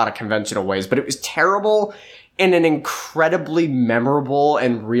terrible in a lot of conventional ways, but it was terrible in an incredibly memorable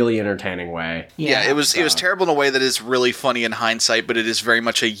and really entertaining way. Yeah, it was terrible in a way that is really funny in hindsight, but it is very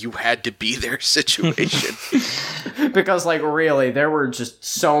much a you had to be there situation. Because, like, really, there were just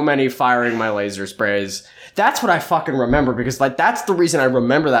so many firing my laser sprays. That's what I fucking remember, because, like, that's the reason I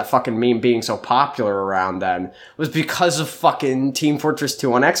remember that fucking meme being so popular around then, was because of fucking Team Fortress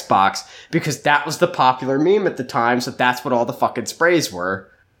 2 on Xbox, because that was the popular meme at the time, so that's what all the fucking sprays were.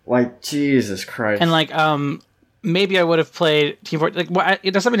 Like, Jesus Christ. And, like, maybe I would have played Team Fortress. Like,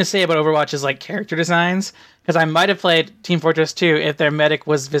 there's something to say about Overwatch's like character designs, because I might have played Team Fortress 2 if their medic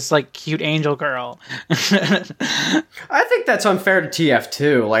was this like cute angel girl. I think that's unfair to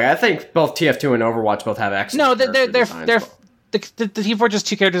TF2. Like, I think both TF2 and Overwatch both have excellent. No, the Team Fortress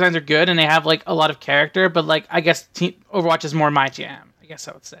 2 character designs are good, and they have like a lot of character. But like, I guess Overwatch is more my jam. I guess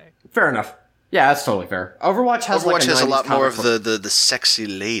I would say. Fair enough. Yeah, that's totally fair. Overwatch has a lot more of the sexy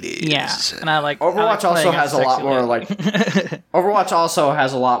ladies. Yeah, and I like. Overwatch also has a lot more like. Overwatch also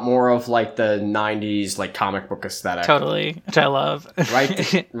has a lot more of like the '90s like comic book aesthetic. Totally, which I love.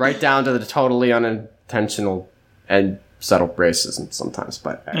 right down to the totally unintentional and subtle racism sometimes,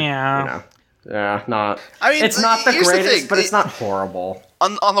 but yeah, not. I mean, it's not the greatest, but it's not horrible.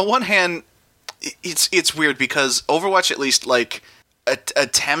 On the one hand, it's weird because Overwatch at least like.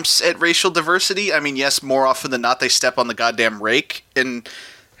 Attempts at racial diversity. I mean, yes, more often than not, they step on the goddamn rake and,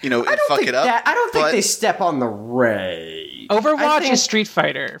 fuck it up. I don't think they step on the rake. Overwatch is Street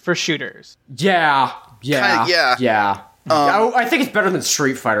Fighter for shooters. Yeah. I think it's better than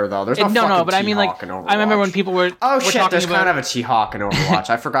Street Fighter, though. There's no, but I mean, like, I remember when people were. Oh shit! There's kind of a T-Hawk in Overwatch.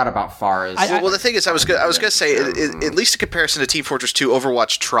 I forgot about Faraz. Well, the thing is, I was gonna say, at least in comparison to Team Fortress 2,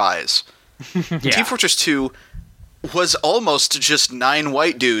 Overwatch tries. Team Fortress 2 was almost just 9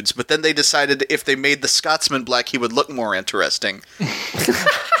 white dudes, but then they decided if they made the Scotsman black, he would look more interesting.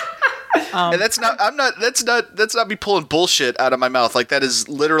 And that's not me pulling bullshit out of my mouth. Like, that is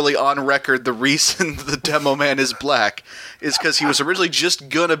literally on record. The reason the demo man is black is because he was originally just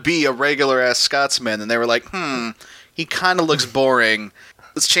gonna be a regular ass Scotsman, and they were like, he kind of looks boring.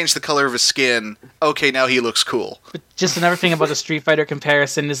 Let's change the color of his skin. Okay, now he looks cool. But just another thing about the Street Fighter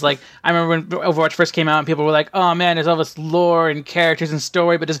comparison is, like, I remember when Overwatch first came out and people were like, oh man, there's all this lore and characters and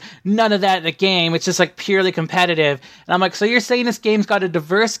story, but there's none of that in the game. It's just, like, purely competitive. And I'm like, so you're saying this game's got a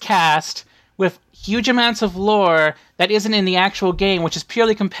diverse cast with huge amounts of lore that isn't in the actual game, which is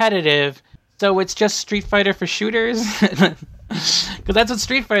purely competitive, so it's just Street Fighter for shooters? Because that's what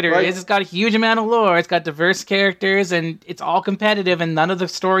Street Fighter is. It's got a huge amount of lore. It's got diverse characters, and it's all competitive, and none of the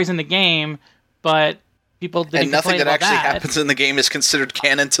stories in the game, but people didn't and nothing that actually happens in the game is considered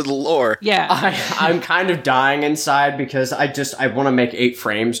canon to the lore. Yeah. I'm kind of dying inside because I want to make 8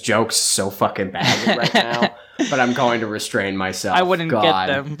 frames jokes so fucking badly right now, but I'm going to restrain myself. I wouldn't get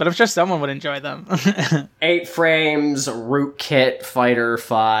them, but I'm sure someone would enjoy them. 8 frames, Rootkit, Fighter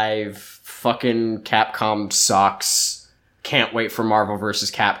 5, fucking Capcom sucks. Can't wait for Marvel vs.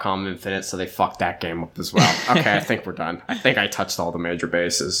 Capcom Infinite, so they fucked that game up as well. Okay, I think we're done. I think I touched all the major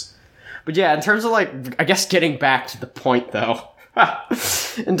bases. But yeah, in terms of, like, I guess getting back to the point, though,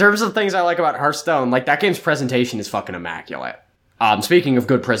 In terms of things I like about Hearthstone, like, that game's presentation is fucking immaculate. Speaking of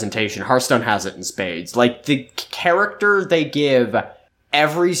good presentation, Hearthstone has it in spades. Like, the character they give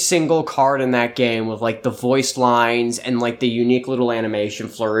every single card in that game with, like, the voice lines and, like, the unique little animation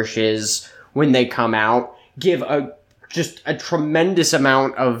flourishes when they come out give just a tremendous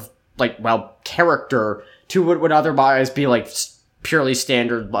amount of, like, well, character to what would otherwise be, like, purely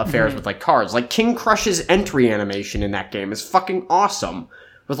standard affairs with, like, cards. Like, King Crush's entry animation in that game is fucking awesome.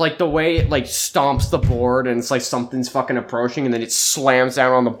 With, like, the way it, like, stomps the board and it's like something's fucking approaching and then it slams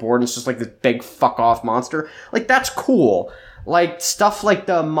down on the board and it's just like this big fuck-off monster. Like, that's cool. Like, stuff like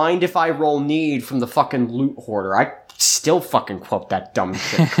the Mind If I Roll Need from the fucking Loot Hoarder. I still fucking quote that dumb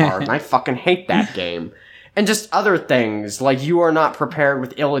shit card and I fucking hate that game. And just other things, like You Are Not Prepared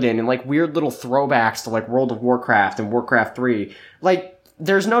with Illidan and, like, weird little throwbacks to, like, World of Warcraft and Warcraft 3. Like,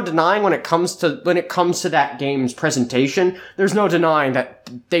 there's no denying when it comes to that game's presentation, there's no denying that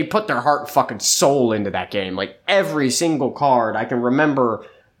they put their heart and fucking soul into that game. Like, every single card, I can remember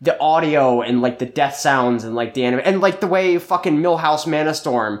the audio and, like, the death sounds and, like, the anime, and, like, the way fucking Millhouse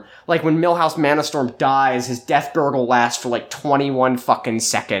Manastorm, like, when Millhouse Manastorm dies, his death gurgle lasts for, like, 21 fucking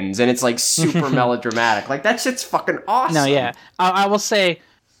seconds, and it's, like, super melodramatic. Like, that shit's fucking awesome. No, yeah. I will say,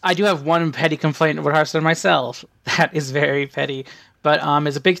 I do have one petty complaint about Hearthstone myself. That is very petty. But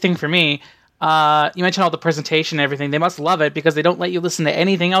it's a big thing for me. You mentioned all the presentation and everything. They must love it because they don't let you listen to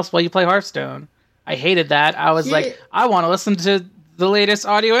anything else while you play Hearthstone. I hated that. I was like, I want to listen to the latest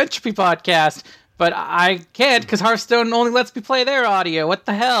Audio Entropy podcast, but I can't because Hearthstone only lets me play their audio. What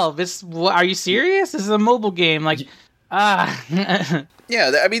the hell? Are you serious? This is a mobile game. Like,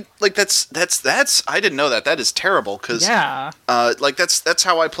 Yeah, I mean, like, that's I didn't know that. That is terrible, because, like, that's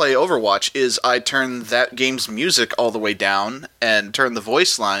how I play Overwatch, is I turn that game's music all the way down, and turn the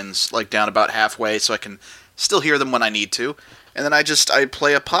voice lines, like, down about halfway, so I can still hear them when I need to, and then I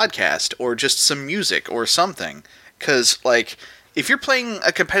play a podcast, or just some music, or something, because, like, if you're playing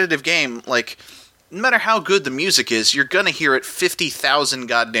a competitive game, like, no matter how good the music is, you're gonna hear it 50,000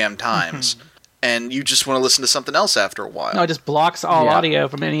 goddamn times. And you just want to listen to something else after a while. No, it just blocks all audio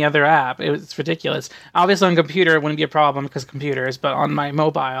from any other app. It's ridiculous. Obviously, on computer, it wouldn't be a problem because of computers, but on my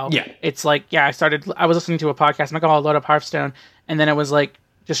mobile, it's like, I was listening to a podcast, I'm like, I'll load up Hearthstone, and then it was like,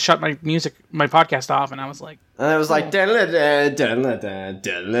 just shut my podcast off, and I was like... And it was like...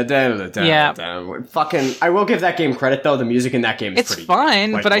 Fucking... I will give that game credit, though. The music in that game is pretty... It's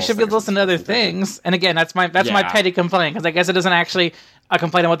fine, but I should be able to listen to other things. And again, that's my petty complaint, because I guess it isn't actually a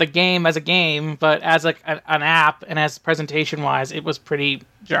complaint about the game as a game, but as an app, and as presentation-wise, it was pretty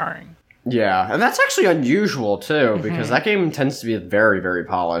jarring. Yeah, and that's actually unusual, too, because that game tends to be very, very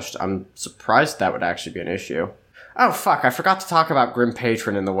polished. I'm surprised that would actually be an issue. Oh, fuck, I forgot to talk about Grim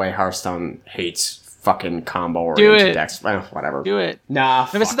Patron and the way Hearthstone hates fucking combo-oriented decks. Well, whatever. Do it. Nah,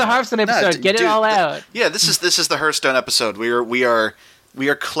 this is the Hearthstone episode. Get it all out. Yeah, this is the Hearthstone episode. We are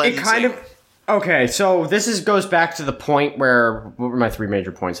cleansing. It kind of... Okay, so this goes back to the point where... What were my three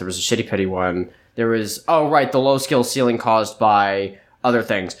major points? There was a shitty pity one. There was... Oh, right, the low skill ceiling caused by other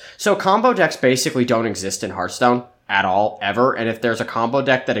things. So combo decks basically don't exist in Hearthstone at all, ever, and if there's a combo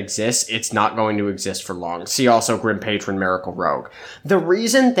deck that exists, it's not going to exist for long. See also Grim Patron, Miracle Rogue. The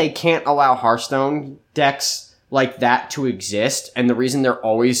reason they can't allow Hearthstone decks like that to exist, and the reason they're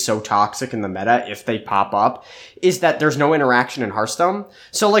always so toxic in the meta if they pop up, is that there's no interaction in Hearthstone.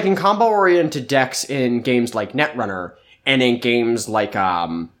 So, like, in combo-oriented decks in games like Netrunner, and in games like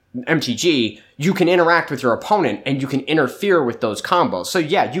MTG, you can interact with your opponent, and you can interfere with those combos. So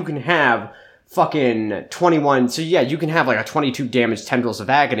yeah, you can have fucking 21, so yeah, you can have like a 22 damage Tendrils of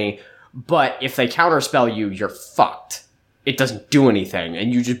Agony, but if they counterspell you, you're fucked. It doesn't do anything,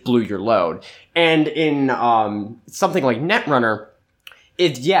 and you just blew your load. And in something like Netrunner,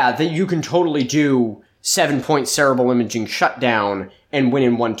 you can totally do 7-point Cerebral Imaging Shutdown and win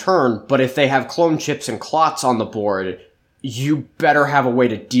in one turn, but if they have clone chips and clots on the board, you better have a way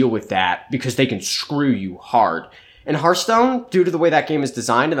to deal with that, because they can screw you hard. In Hearthstone, due to the way that game is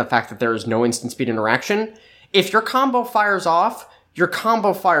designed and the fact that there is no instant speed interaction, if your combo fires off,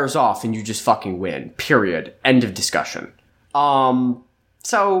 and you just fucking win. Period. End of discussion.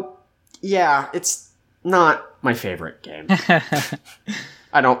 So, yeah, it's not my favorite game.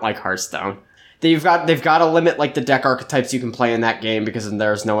 I don't like Hearthstone. They've got to limit, like, the deck archetypes you can play in that game because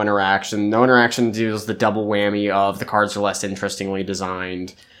there's no interaction. No interaction deals the double whammy of the cards are less interestingly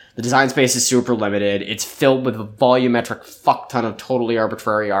designed. The design space is super limited. It's filled with a volumetric fuck ton of totally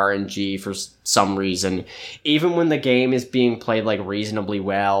arbitrary RNG for some reason. Even when the game is being played, like, reasonably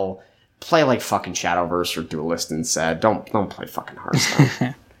well, play, like, fucking Shadowverse or Duelist instead. Don't play fucking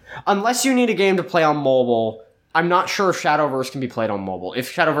Hearthstone. Unless you need a game to play on mobile, I'm not sure if Shadowverse can be played on mobile.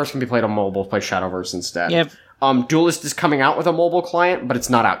 If Shadowverse can be played on mobile, play Shadowverse instead. Yep. Duelist is coming out with a mobile client, but it's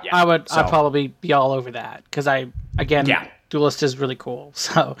not out yet. I'd probably be all over that, because Yeah. Duelist is really cool,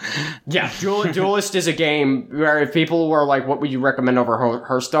 so... Yeah, Duelist is a game where if people were like, what would you recommend over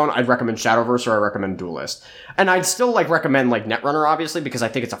Hearthstone, I'd recommend Shadowverse or I recommend Duelist. And I'd still recommend Netrunner, obviously, because I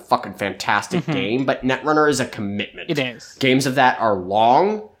think it's a fucking fantastic game, but Netrunner is a commitment. It is. Games of that are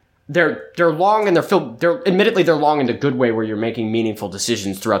long. They're long and admittedly they're long in a good way where you're making meaningful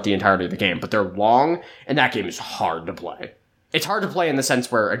decisions throughout the entirety of the game, but they're long, and that game is hard to play. It's hard to play in the sense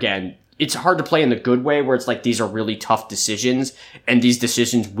where, again, it's hard to play in the good way where it's these are really tough decisions, and these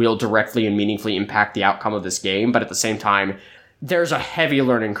decisions will directly and meaningfully impact the outcome of this game, but at the same time, there's a heavy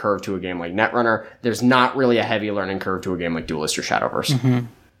learning curve to a game like Netrunner. There's not really a heavy learning curve to a game like Duelist or Shadowverse. Mm-hmm.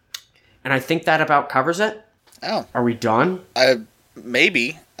 And I think that about covers it. Oh. Are we done?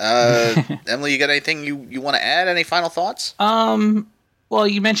 Maybe. Emily, you got anything you want to add? Any final thoughts? Well,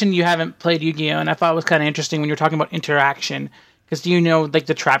 you mentioned you haven't played Yu-Gi-Oh! And I thought it was kind of interesting when you were talking about interaction. Because do you know,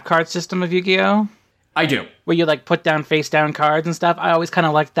 the trap card system of Yu-Gi-Oh? I do. Where you, put down face-down cards and stuff? I always kind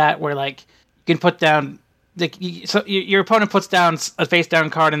of like that, where, you can put down... so your opponent puts down a face-down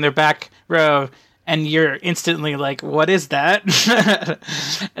card in their back row, and you're instantly like, what is that?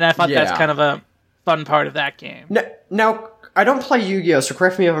 And I thought that's kind of a fun part of that game. Now, I don't play Yu-Gi-Oh!, so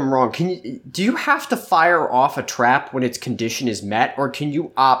correct me if I'm wrong. Do you have to fire off a trap when its condition is met, or can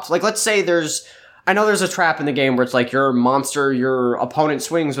you opt... let's say I know there's a trap in the game where it's your opponent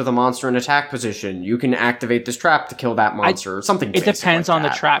swings with a monster in attack position. You can activate this trap to kill that monster, or something. It depends on the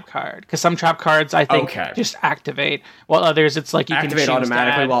trap card, because some trap cards, I think, just activate, while others, it's you activate can choose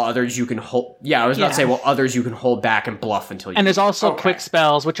automatically, while others you can hold... Yeah, I was about to say, while others you can hold back and bluff until you... And there's also quick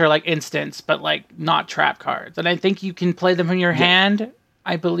spells, which are instants, but not trap cards. And I think you can play them from your hand,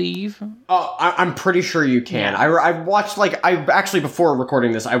 I believe. Oh, I'm pretty sure you can. Yeah. I watched, before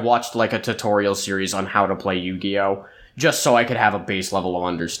recording this, I watched, a tutorial series on how to play Yu-Gi-Oh! Just so I could have a base level of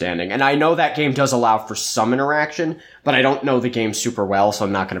understanding. And I know that game does allow for some interaction, but I don't know the game super well, so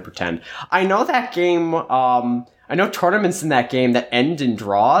I'm not going to pretend. I know that game, I know tournaments in that game that end in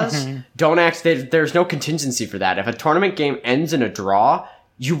draws there's no contingency for that. If a tournament game ends in a draw,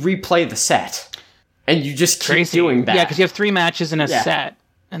 you replay the set. And you just keep doing that. Yeah, because you have 3 matches in a set,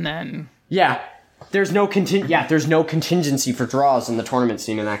 and then... Yeah, there's no contingency for draws in the tournament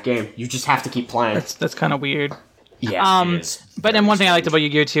scene in that game. You just have to keep playing. That's kind of weird. Yeah, it is. But then one thing I liked about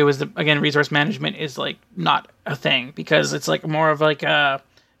Yu-Gi-Oh! Too is, again, resource management is, not a thing, because it's, more of,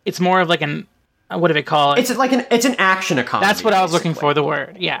 it's more of, an... what do they call it? It's an action economy. That's what I was looking for, the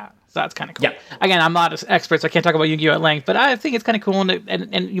word. Yeah. So that's kind of cool. Yeah. Again, I'm not an expert, so I can't talk about Yu-Gi-Oh! At length, but I think it's kind of cool,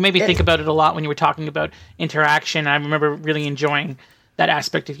 and you made me think about it a lot when you were talking about interaction. I remember really enjoying that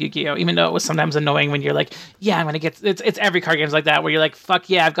aspect of Yu-Gi-Oh! Even though it was sometimes annoying when you're like, yeah, I'm going to get... It's every card game's like that, where you're like, fuck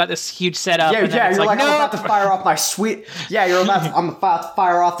yeah, I've got this huge setup. Yeah, you're like, nope. I'm about to fire off my sweet... Yeah, I'm about to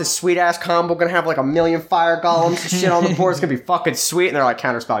fire off this sweet-ass combo, gonna have 1 million fire golems and shit on the board, it's gonna be fucking sweet, and they're like,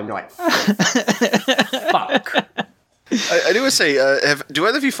 counterspell, and you're like, fuck. I do want to say, do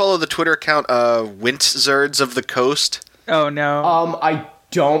either of you follow the Twitter account Wintzerds of the Coast? Oh, no. I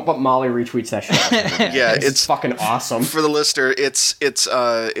don't, but Molly retweets that shit. Yeah, it's fucking awesome. For the listener, it's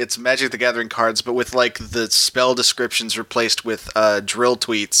Magic the Gathering cards, but with the spell descriptions replaced with drill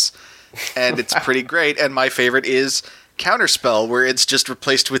tweets, and it's pretty great. And my favorite is Counterspell, where it's just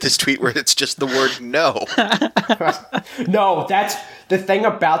replaced with his tweet where it's just the word no. No, that's the thing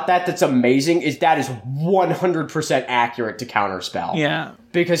about that's amazing is that is 100% accurate to Counterspell. Yeah.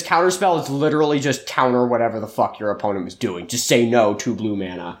 Because Counterspell is literally just counter whatever the fuck your opponent was doing. Just say no, 2 blue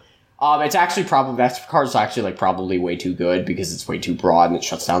mana. It's actually that card's actually probably way too good because it's way too broad and it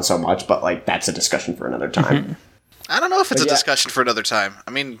shuts down so much, but that's a discussion for another time. I don't know if it's a discussion for another time.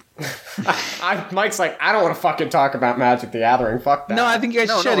 I mean... Mike's like, I don't want to fucking talk about Magic the Gathering. Fuck that. No, I think you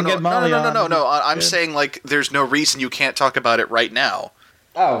guys should get Molly on. No. I'm saying, there's no reason you can't talk about it right now.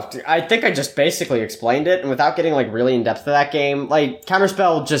 Oh, I think I just basically explained it, and without getting, really in-depth to that game,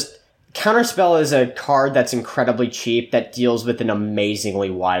 Counterspell is a card that's incredibly cheap that deals with an amazingly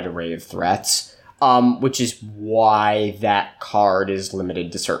wide array of threats. Which is why that card is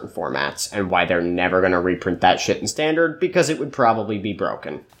limited to certain formats, and why they're never going to reprint that shit in Standard, because it would probably be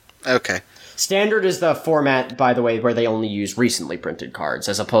broken. Okay. Standard is the format, by the way, where they only use recently printed cards,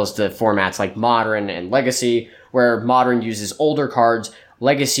 as opposed to formats like Modern and Legacy, where Modern uses older cards,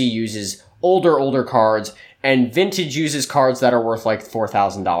 Legacy uses older cards, and Vintage uses cards that are worth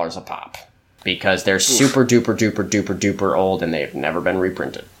 $4,000 a pop. Because they're super duper old, and they've never been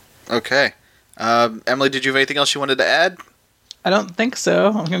reprinted. Okay. Emily, did you have anything else you wanted to add? I don't think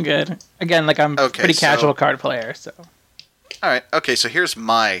so. I'm good. Again, like I'm pretty casual card player, so. All right. Okay, so here's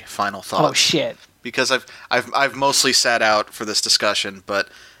my final thoughts. Oh shit. Because I've mostly sat out for this discussion, but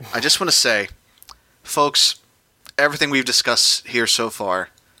I just want to say, folks, everything we've discussed here so far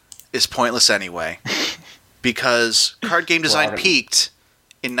is pointless anyway. Because card game design peaked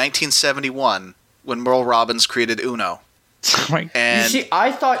in 1971 when Merle Robbins created Uno. And you see,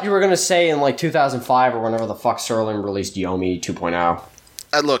 I thought you were going to say in like 2005 or whenever the fuck Sterling released Yomi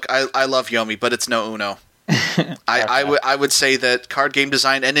 2.0. Look, I love Yomi, but it's no Uno. I would say that card game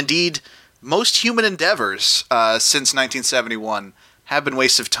design, and indeed most human endeavors since 1971, have been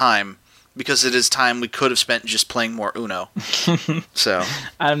wastes of time, because it is time we could have spent just playing more Uno. So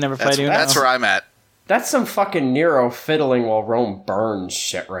I've never played Uno. That's where I'm at. That's some fucking Nero fiddling while Rome burns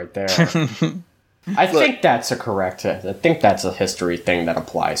shit right there. I think that's a history thing that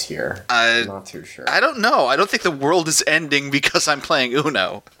applies here. I'm not too sure. I don't know. I don't think the world is ending because I'm playing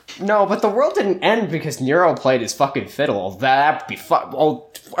Uno. No, but the world didn't end because Nero played his fucking fiddle. That'd be fun. Well,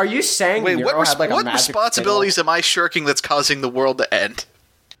 are you saying Nero had like a magic responsibilities fiddle? am I shirking that's causing the world to end?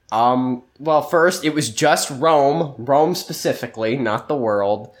 Well, first, it was just Rome specifically, not the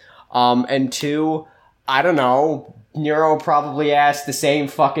world. And two, I don't know, Nero probably asked the same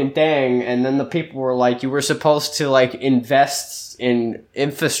fucking thing, and then the people were like, you were supposed to, like, invest in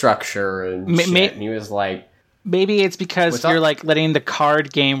infrastructure and shit, and he was like... Maybe it's because you're, like, letting the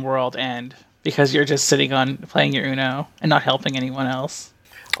card game world end, because you're just sitting on playing your Uno and not helping anyone else.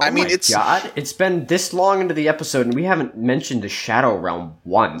 God, it's been this long into the episode, and we haven't mentioned the Shadow Realm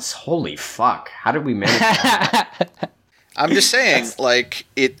once. Holy fuck. How did we manage that? I'm just saying, like,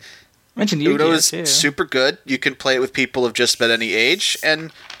 it... Uno is super good. You can play it with people of just about any age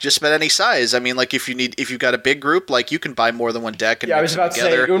and just about any size. I mean, like if you've got a big group, like you can buy more than one deck. And I was about to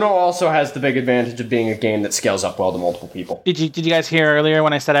say Uno also has the big advantage of being a game that scales up well to multiple people. Did you guys hear earlier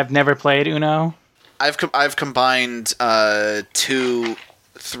when I said I've never played Uno? I've combined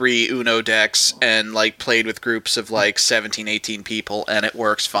 2-3 Uno decks and like played with groups of like 17, 18 people, and it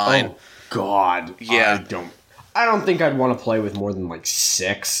works fine. Oh God, yeah. I don't think I'd want to play with more than like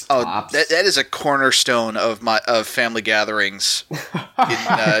 6 tops. That is a cornerstone of family gatherings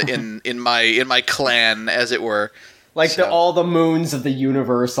in my clan, as it were. Like all the moons of the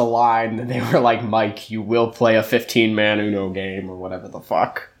universe aligned, and they were like, Mike, you will play a 15-man Uno game or whatever the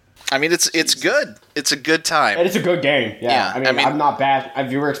fuck. I mean, it's good. It's a good time. And it's a good game. Yeah. I mean, I'm not bad.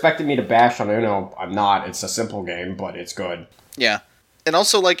 If you were expecting me to bash on Uno, I'm not. It's a simple game, but it's good. Yeah. And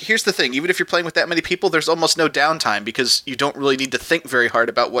also, like, here's the thing. Even if you're playing with that many people, there's almost no downtime because you don't really need to think very hard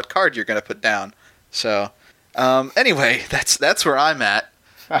about what card you're going to put down. So, anyway, that's where I'm at.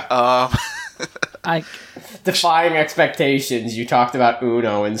 Defying expectations, you talked about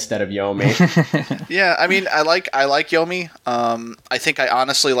Uno instead of Yomi. Yeah, I mean, I like Yomi. I think I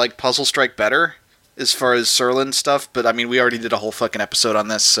honestly like Puzzle Strike better as far as Serlin stuff, but I mean, we already did a whole fucking episode on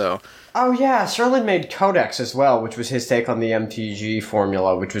this, so... Oh yeah, Serlin made Codex as well, which was his take on the MTG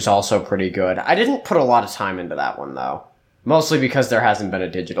formula, which was also pretty good. I didn't put a lot of time into that one, though. Mostly because there hasn't been a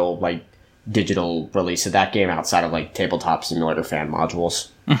digital release of that game outside of, like, Tabletop Simulator fan modules.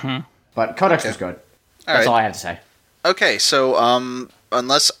 Mm-hmm. But Codex was good. That's all I have to say. Okay, so,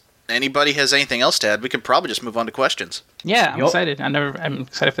 unless anybody has anything else to add, we can probably just move on to questions. Yeah, I'm excited. I'm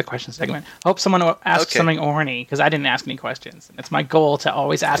excited for the question segment. Hope someone will ask something horny, because I didn't ask any questions. It's my goal to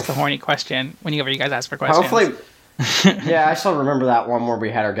always ask the horny question whenever you guys ask for questions. Hopefully... Yeah, I still remember that one where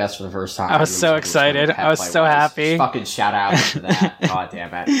we had our guest for the first time. I was so excited. I was so happy. Fucking shout out to that. God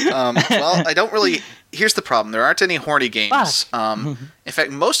damn it. Well, I don't really... Here's the problem. There aren't any horny games. In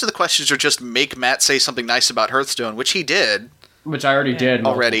fact, most of the questions are just make Matt say something nice about Hearthstone, which he did. Which I already did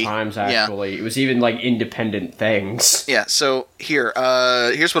multiple times, actually. Yeah. It was even, like, independent things. Yeah, so here's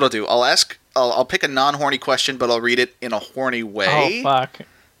what I'll do. I'll pick a non-horny question, but I'll read it in a horny way. Oh, fuck.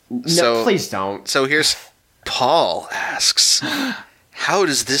 No, please don't. So here's... Paul asks, how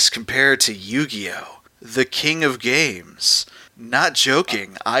does this compare to Yu-Gi-Oh!, the king of games? Not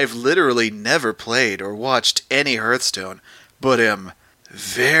joking, I've literally never played or watched any Hearthstone, but am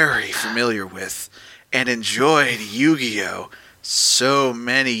very familiar with and enjoyed Yu-Gi-Oh! So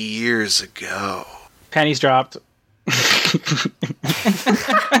many years ago. Pennies dropped. I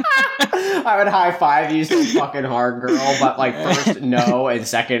would high five you so fucking hard, girl, but like first no and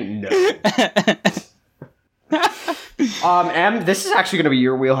second no. This is actually going to be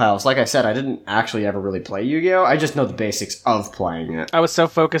your wheelhouse. Like I said, I didn't actually ever really play Yu-Gi-Oh! I just know the basics of playing it. I was so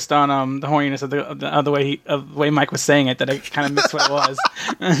focused on the horniness of the way Mike was saying it that I kind of missed what it was.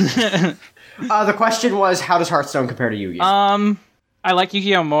 The question was, how does Hearthstone compare to Yu-Gi-Oh? I like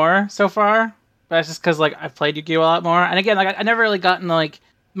Yu-Gi-Oh! More so far, but that's just because like I've played Yu-Gi-Oh a lot more. And again, like I never really gotten like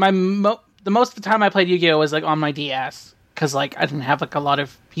the most of the time I played Yu-Gi-Oh was like on my DS because like I didn't have like a lot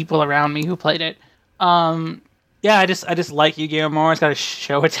of people around me who played it. Yeah, I just like Yu-Gi-Oh more. It's got a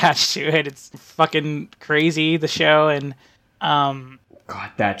show attached to it. It's fucking crazy, the show, and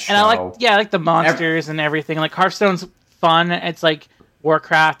God, that show. And I like the monsters and everything. Like Hearthstone's fun. It's like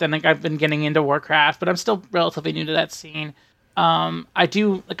Warcraft, and like I've been getting into Warcraft, but I'm still relatively new to that scene. I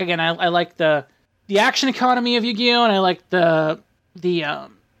do like again. I like the action economy of Yu-Gi-Oh, and I like the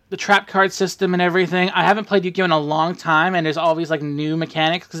trap card system and everything. I haven't played Yu-Gi-Oh in a long time, and there's always like new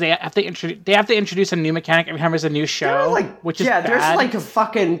mechanics because they have to introduce a new mechanic every time there's a new show, which is bad. There's like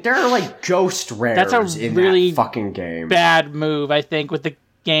there are like ghost rares. That's a in really that fucking game. Bad move, I think, with the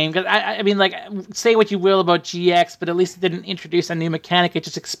game. Because I mean, like, say what you will about GX, but at least it didn't introduce a new mechanic. It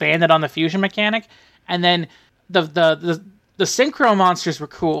just expanded on the fusion mechanic, and then the synchro monsters were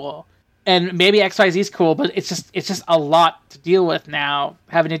cool. And maybe XYZ is cool, but it's just a lot to deal with now,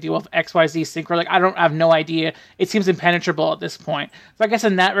 having to deal with XYZ synchro. Like, I have no idea. It seems impenetrable at this point. So I guess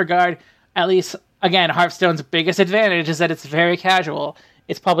in that regard, at least, again, Hearthstone's biggest advantage is that it's very casual.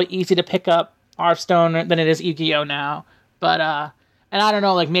 It's probably easy to pick up Hearthstone than it is Yu-Gi-Oh now. But, and I don't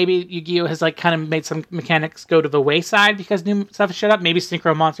know, like, maybe Yu-Gi-Oh has, like, kind of made some mechanics go to the wayside because new stuff has showed up. Maybe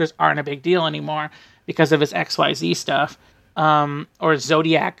synchro monsters aren't a big deal anymore because of its XYZ stuff. Or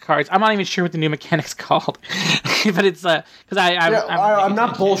Zodiac cards. I'm not even sure what the new mechanic's called, but it's because I'm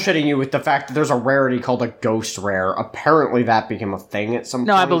not bullshitting you with the fact that there's a rarity called a ghost rare. Apparently, that became a thing at some point.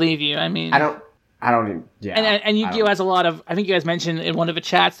 No, I believe you. I mean, I don't even. Yeah, and Yu-Gi-Oh has a lot of. I think you guys mentioned in one of the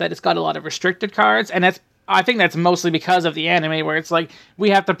chats that it's got a lot of restricted cards, and I think that's mostly because of the anime, where it's like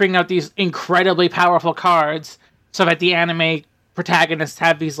we have to bring out these incredibly powerful cards so that the anime protagonists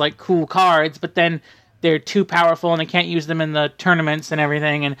have these like cool cards, but then they're too powerful and they can't use them in the tournaments and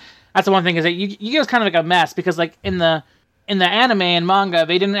everything. And that's the one thing is that Yu-Gi-Oh's kind of like a mess because like in the anime and manga,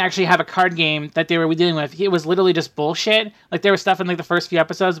 they didn't actually have a card game that they were dealing with. It was literally just bullshit. Like there was stuff in like the first few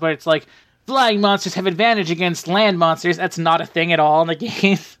episodes where it's like flying monsters have advantage against land monsters. That's not a thing at all in the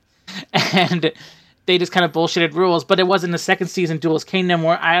game. And they just kind of bullshitted rules. But it was in the second season, Duelist Kingdom,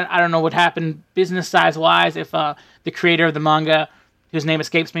 where I don't know what happened business size wise if the creator of the manga, whose name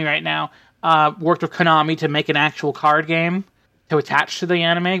escapes me right now, worked with Konami to make an actual card game to attach to the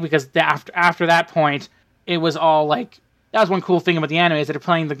anime, because after that point, it was all like, that was one cool thing about the anime is that they're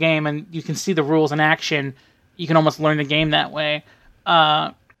playing the game and you can see the rules in action. You can almost learn the game that way.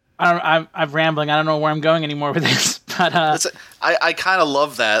 I'm rambling. I don't know where I'm going anymore with this, but I kind of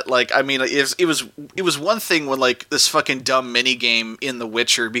love that. Like, I mean, it was one thing when like this fucking dumb mini game in The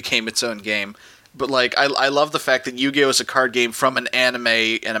Witcher became its own game. But, like, I love the fact that Yu-Gi-Oh! Is a card game from an anime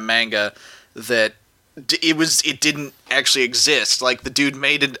and a manga that it didn't actually exist. Like, the dude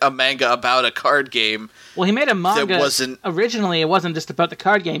made a manga about a card game. Well, he made a manga. Originally, it wasn't just about the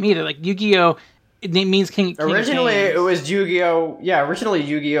card game either. Like, Yu-Gi-Oh! It means King Originally, it was Yu-Gi-Oh! Yeah, originally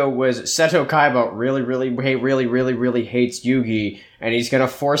Yu-Gi-Oh! Was Seto Kaiba really hates Yugi, and he's gonna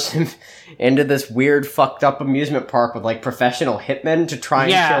force him into this weird, fucked up amusement park with, like, professional hitmen to try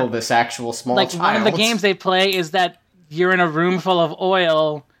and kill this actual small child. Like, one of the games they play is that you're in a room full of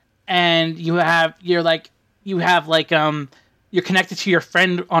oil, and you're connected to your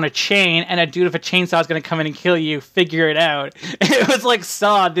friend on a chain, and a dude with a chainsaw is going to come in and kill you. Figure it out. It was like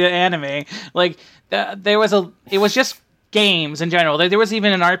Saw, the anime. Like, it was just games in general. There was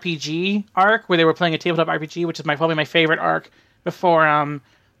even an RPG arc where they were playing a tabletop RPG, which is probably my favorite arc before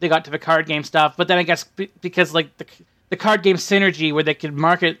they got to the card game stuff. But then I guess because like the card game synergy where they could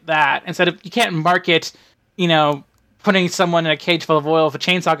market that instead of, you can't market, putting someone in a cage full of oil with a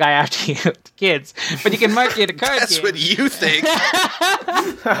chainsaw guy after you to kids, but you can market a card That's game. What you think.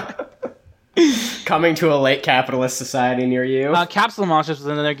 Coming to a late capitalist society near you. Capsule Monsters was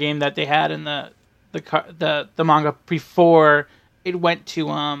another game that they had in the manga before it went to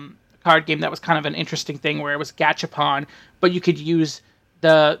a card game that was kind of an interesting thing where it was gachapon, but you could use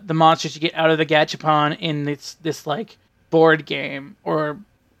the monsters you get out of the gachapon in this like board game, or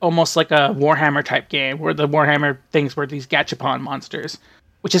almost like a Warhammer type game where the Warhammer things were these gachapon monsters,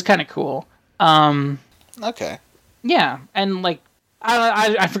 which is kind of cool. Okay. Yeah, and like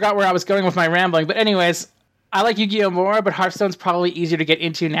I forgot where I was going with my rambling, but anyways, I like Yu-Gi-Oh more, but Hearthstone's probably easier to get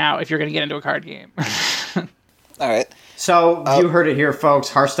into now if you're going to get into a card game. All right. So you heard it here, folks.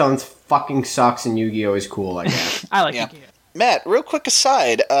 Hearthstone fucking sucks, and Yu-Gi-Oh is cool, I guess. I like Yu-Gi-Oh. Matt, real quick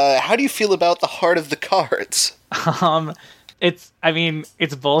aside, how do you feel about the heart of the cards? I mean,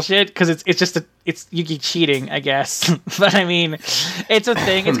 it's bullshit because it's just it's Yugi cheating, I guess. But I mean, it's a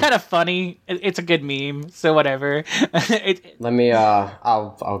thing. It's kind of funny. It's a good meme. So whatever. Let me.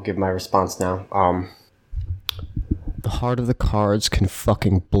 I'll give my response now. The heart of the cards can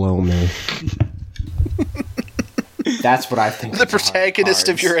fucking blow me. That's what I think. The protagonist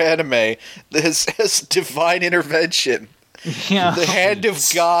of your anime has divine intervention. Yeah. The hand of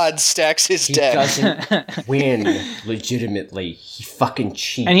God stacks his deck. He doesn't win legitimately. He fucking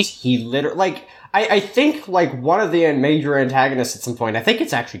cheats. And he literally, like, I think, like, one of the major antagonists at some point, I think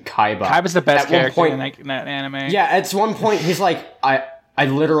it's actually Kaiba. Kaiba's the best character in that anime. Yeah, at one point, he's like, I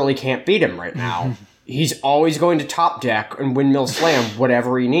literally can't beat him right now. He's always going to top deck and windmill slam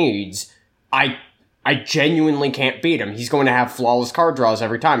whatever he needs. I genuinely can't beat him. He's going to have flawless card draws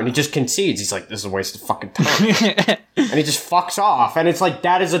every time, and he just concedes. He's like, this is a waste of fucking time. And he just fucks off, and it's like,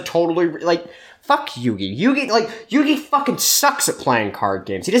 that is a totally, like, fuck Yugi. Yugi fucking sucks at playing card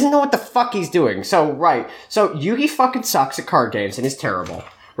games. He doesn't know what the fuck he's doing. So Yugi fucking sucks at card games and is terrible.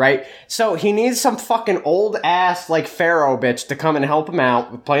 Right? So he needs some fucking old ass, like, pharaoh bitch to come and help him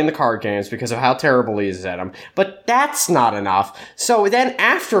out with playing the card games because of how terrible he is at them. But that's not enough. So then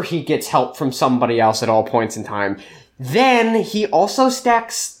after he gets help from somebody else at all points in time, then he also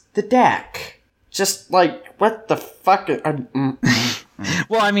stacks the deck. Just like, what the fuck?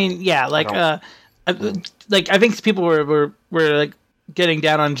 Well, I mean, yeah, like I think people were like getting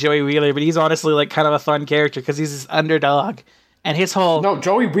down on Joey Wheeler, but he's honestly like kind of a fun character because he's this underdog. And his whole... No,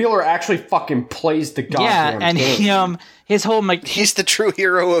 Joey Wheeler actually fucking plays the goddamn game. Yeah, and his whole... like he's the true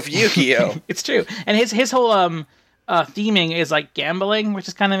hero of Yu-Gi-Oh! It's true. And his whole theming is, like, gambling, which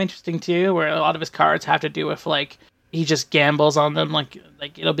is kind of interesting, too, where a lot of his cards have to do with, like, he just gambles on them. Like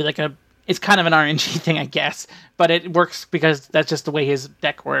it'll be like a... It's kind of an RNG thing, I guess. But it works because that's just the way his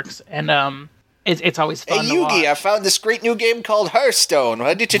deck works. And it's always fun to watch. Hey, Yugi, I found this great new game called Hearthstone.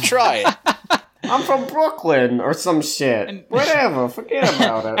 Why did you try it? I'm from Brooklyn or some shit. Whatever, forget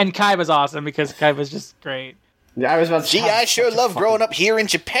about it. And Kaiba's awesome because Kaiba's just great. Yeah, I was about to say, I sure love growing up here in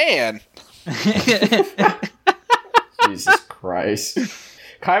Japan. Jesus Christ.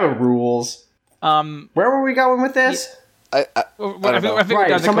 Kaiba rules. Where were we going with this? I don't know.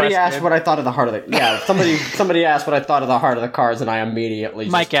 Right, somebody asked what I thought of the heart of the... Yeah, somebody asked what I thought of the heart of the cards, and I immediately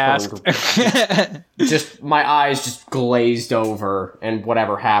just Mike asked. Just, my eyes just glazed over, and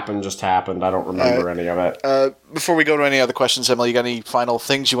whatever happened just happened. I don't remember any of it. Before we go to any other questions, Emily, you got any final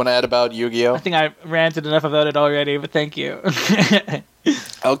things you want to add about Yu-Gi-Oh? I think I ranted enough about it already, but thank you.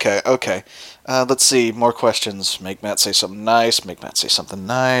 Okay. Let's see, more questions. Make Matt say something nice. Make Matt say something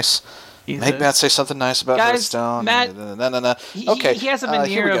nice. Make Matt say something nice about Hearthstone. Matt, no. Okay. He has a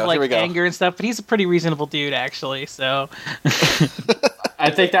veneer of like anger and stuff, but he's a pretty reasonable dude, actually. So I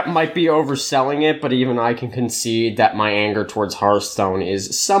think that might be overselling it, but even I can concede that my anger towards Hearthstone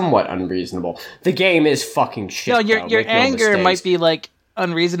is somewhat unreasonable. The game is fucking shit. No, your anger might be like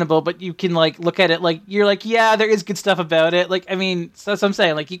unreasonable, but you can like look at it like you're like, yeah, there is good stuff about it. Like, I mean, so that's what I'm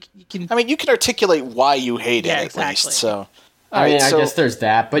saying. Like, you can. I mean, you can articulate why you hate it at least. So. I guess there's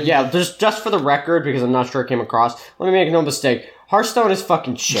that. But yeah, just for the record, because I'm not sure it came across, let me make no mistake. Hearthstone is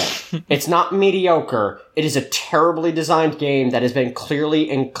fucking shit. It's not mediocre. It is a terribly designed game that has been clearly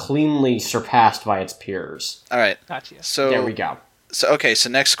and cleanly surpassed by its peers. All right. Gotcha. So there we go. So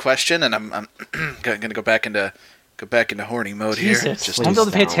next question, and I'm going to go back into horny mode here. Just don't be able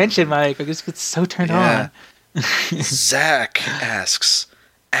to pay attention, Mike. I just get so turned on. Zach asks,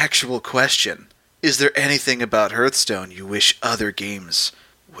 actual question. Is there anything about Hearthstone you wish other games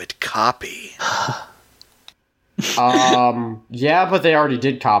would copy? Yeah, but they already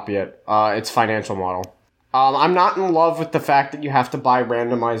did copy it. Its financial model. I'm not in love with the fact that you have to buy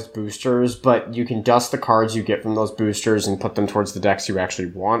randomized boosters, but you can dust the cards you get from those boosters and put them towards the decks you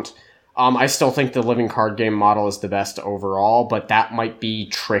actually want. I still think the living card game model is the best overall, but that might be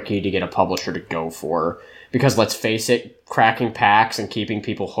tricky to get a publisher to go for. Because let's face it, cracking packs and keeping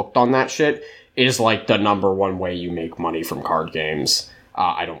people hooked on that shit is like the number one way you make money from card games.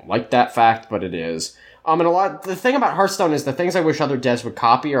 I don't like that fact, but it is. And the thing about Hearthstone is the things I wish other devs would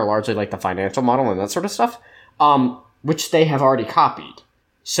copy are largely like the financial model and that sort of stuff, which they have already copied.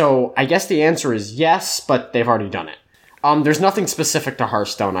 So I guess the answer is yes, but they've already done it. There's nothing specific to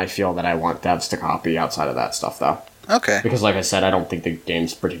Hearthstone I feel that I want devs to copy outside of that stuff, though. Okay. Because like I said, I don't think the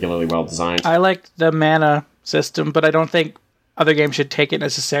game's particularly well designed. I like the mana system, but I don't think other games should take it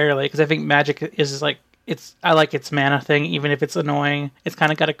necessarily, because I think Magic is like, I like its mana thing, even if it's annoying. It's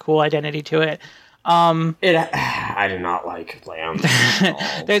kind of got a cool identity to it. I do not like lands.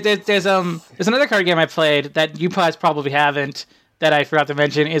 There's another card game I played that you guys probably haven't, that I forgot to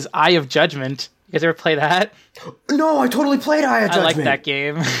mention, is Eye of Judgment. You guys ever play that? No, I totally played Eye of Judgment. I liked that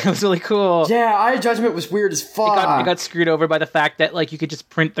game. It was really cool. Yeah, Eye of Judgment was weird as fuck. It got screwed over by the fact that like you could just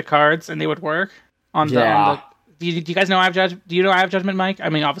print the cards and they would work on the. Do you guys know Eye of Judgment? Do you know Eye of Judgment, Mike? I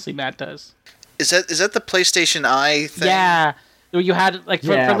mean, obviously Matt does. Is that the PlayStation Eye thing? Yeah. You had like for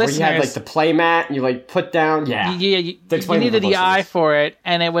listeners, where you had like the play mat and you like put down. Yeah, you needed the eye for it,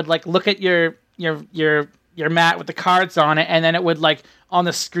 and it would like look at your mat with the cards on it, and then it would like on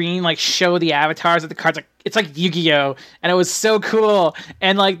the screen like show the avatars of the cards. Like it's like Yu-Gi-Oh, and it was so cool.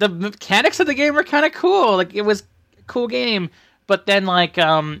 And like the mechanics of the game were kind of cool. Like it was a cool game, but then like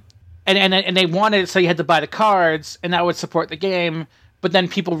and they wanted it so you had to buy the cards, and that would support the game. But then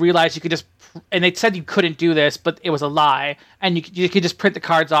people realized you could just, and they said you couldn't do this, but it was a lie. And you could just print the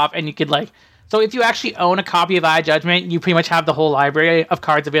cards off, and you could like, so if you actually own a copy of Eye of Judgment, you pretty much have the whole library of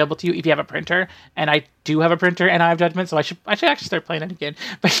cards available to you if you have a printer. And I do have a printer and Eye of Judgment, so I should actually start playing it again.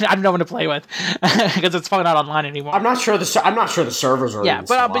 But I don't know when to play with because it's probably not online anymore. I'm not sure the servers are. Yeah,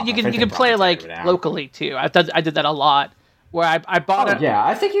 but you can play like locally too. I did that a lot. Where I bought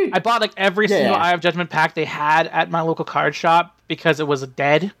I bought like every single Eye of Judgment pack they had at my local card shop because it was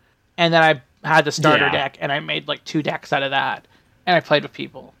dead, and then I had the starter deck, and I made like 2 decks out of that, and I played with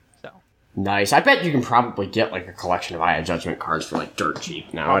people. So nice. I bet you can probably get like a collection of Eye of Judgment cards for like dirt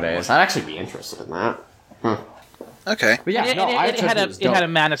cheap nowadays. I'd actually be interested in that. Okay, but yeah, it had a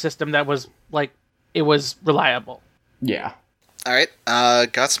mana system that was like it was reliable. Yeah. All right.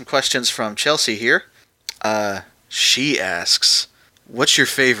 Got some questions from Chelsea here. She asks, "What's your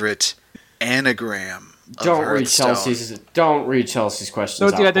favorite anagram of Hearthstone?" Don't read Chelsea's questions.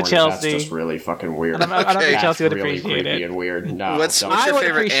 Don't do that to Chelsea. That's just really fucking weird. I don't think Chelsea would appreciate it. And weird. No, what's your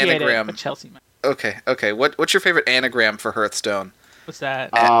favorite anagram? It, Chelsea might. Okay. What's your favorite anagram for Hearthstone? What's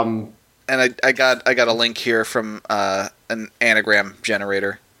that? And I got a link here from an anagram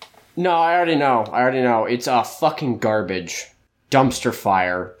generator. No, I already know. It's fucking garbage, dumpster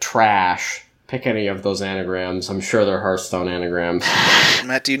fire, trash. Pick any of those anagrams. I'm sure they're Hearthstone anagrams.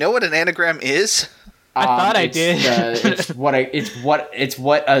 Matt, do you know what an anagram is? I thought I did. It's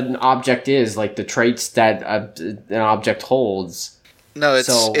what an object is, like the traits that an object holds. No,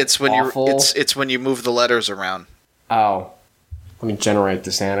 it's when you move the letters around. Oh, let me generate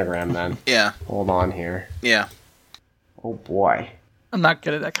this anagram then. Yeah. Hold on here. Yeah. Oh boy. I'm not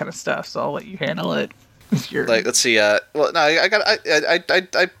good at that kind of stuff, so I'll let you handle it. Like, let's see. Well, no,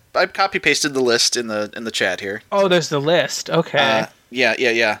 I copy pasted the list in the chat here. Oh, there's the list. Okay.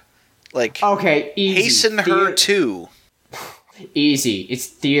 Yeah. Like, okay, easy. Hasten her too. Easy. It's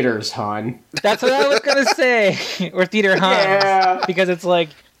theaters, hon. That's what I was gonna say. Or theater huns. Yeah. Because it's like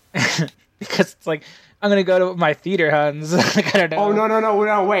I'm gonna go to my theater huns. Like, I don't know. Oh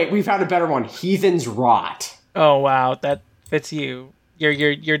no! Wait, we found a better one. Heathens Rot. Oh wow, that fits you.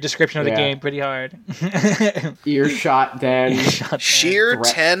 Your description of the game pretty hard. Earshot then. Sheer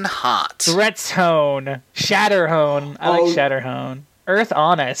 10 hot. Threats hone. Shatterhone. I like Shatterhone. Earth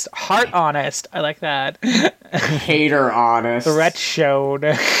honest. Heart honest. I like that. Hater honest. Threat shown.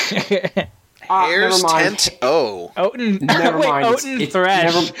 Hair's tent. Oh. Oten. Never mind. Oten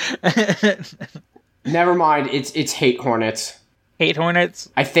Thresh. Never mind. It's hate hornets. Hate hornets.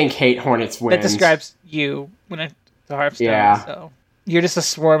 I think hate hornets wins. That describes you when it's a Hearthstone. Yeah. So. You're just a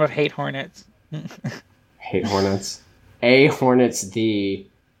swarm of hate hornets. Hate hornets. A hornets the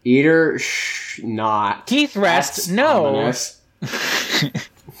eater not. Teeth rest. No.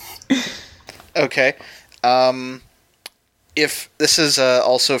 Okay. If this is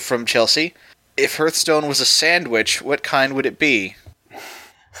also from Chelsea, if Hearthstone was a sandwich, what kind would it be?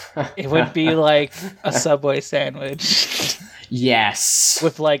 It would be like a Subway sandwich. Yes.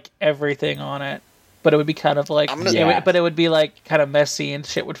 With like everything on it. But it would be kind of like, it would be like kind of messy and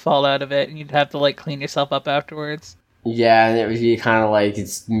shit would fall out of it, and you'd have to like clean yourself up afterwards. Yeah, and it would be kind of like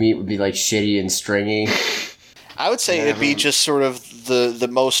its meat would be like shitty and stringy. I would say it'd be just sort of the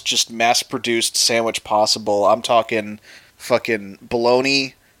most just mass-produced sandwich possible. I'm talking fucking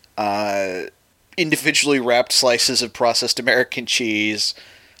bologna, individually wrapped slices of processed American cheese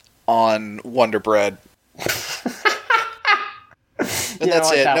on Wonder Bread. And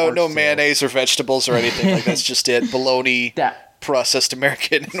that's it. No mayonnaise or vegetables or anything. Like, that's just it. Bologna, processed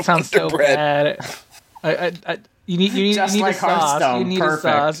American, and sounds Wonder so Bread. Bad. You need just a like sauce. Hearthstone. You need Perfect.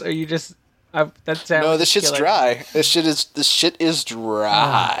 a sauce, or you just that sounds. No, this shit's killer. dry. This shit is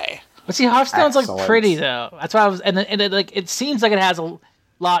dry. But see, Hearthstone's like pretty though. That's why I was, and it seems like it has a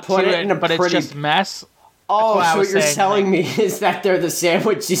lot to it, but it's just mess. Oh, so what you're telling me is that they're the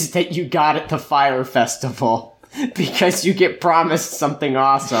sandwiches that you got at the Fire Festival. Because you get promised something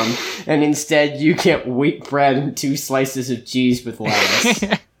awesome, and instead you get wheat bread and 2 slices of cheese with lettuce.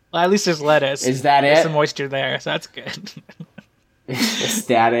 Well, at least there's lettuce. Is that There's it? some moisture there, so that's good. Is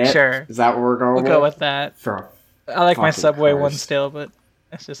that it? Sure. Is that what we're going with? We'll go with that. For I like my fucking Subway one Christ. still, but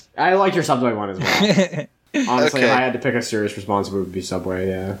it's just... I like your Subway one as well. Honestly, Okay. if I had to pick a serious response, it would be Subway,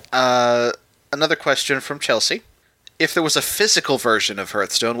 yeah. Another question from Chelsea. If there was a physical version of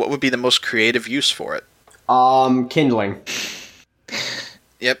Hearthstone, what would be the most creative use for it? Kindling.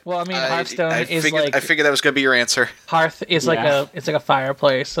 Yep. Well, I mean, Hearthstone I is figured, like... I figured that was going to be your answer. Hearth is like Yeah. it's like a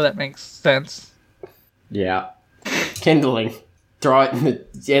fireplace, so that makes sense. Yeah. Kindling. Throw it in the...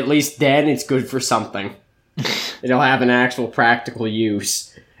 At least then it's good for something. It'll have an actual practical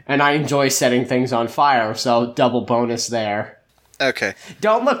use. And I enjoy setting things on fire, so double bonus there. Okay.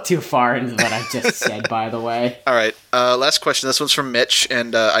 Don't look too far into what I just said, by the way. All right. Last question. This one's from Mitch,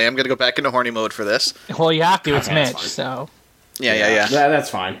 and I am going to go back into horny mode for this. Well, you have to. It's Okay, that's Mitch, fine. so... Yeah. Yeah, that's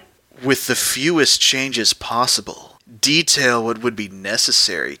fine. With the fewest changes possible, detail what would be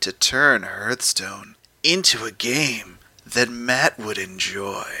necessary to turn Hearthstone into a game that Matt would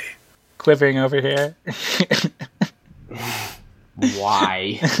enjoy. Quivering over here.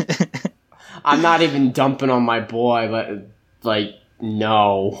 Why? I'm not even dumping on my boy, but, like,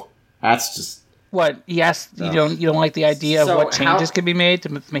 no. That's just... What? Yes, you don't like the idea So of what changes how- can be made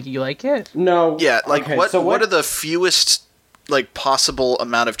to make you like it? No. Yeah, like Okay, what so are the fewest like possible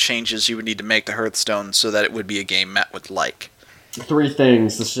amount of changes you would need to make to Hearthstone so that it would be a game Matt would like? 3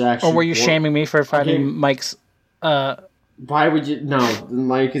 things. This is actually... Or were you shaming me for finding Okay. Mike's... Why would you... No,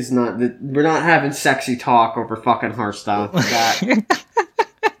 Mike is not... We're not having sexy talk over fucking Hearthstone. If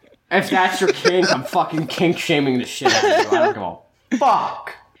that's your kink, I'm fucking kink-shaming the shit out of you. I don't give a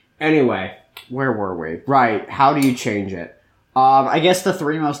fuck. Anyway, where were we? Right, how do you change it? I guess the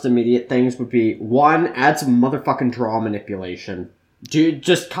 3 most immediate things would be, 1, add some motherfucking draw manipulation.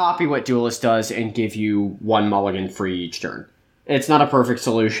 Just copy what Duelist does and give you 1 mulligan free each turn. It's not a perfect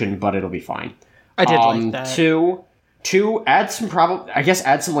solution, but it'll be fine. I did like that. 2, add some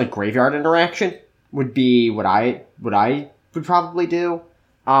add some like graveyard interaction would be what I would probably do.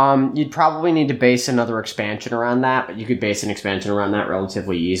 You'd probably need to base another expansion around that, but you could base an expansion around that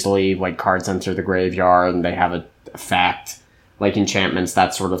relatively easily. Like cards enter the graveyard and they have an effect, like enchantments,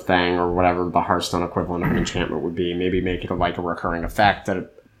 that sort of thing, or whatever the Hearthstone equivalent of an enchantment would be. Maybe make it like a recurring effect that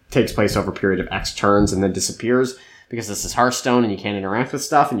it takes place over a period of X turns and then disappears, because this is Hearthstone and you can't interact with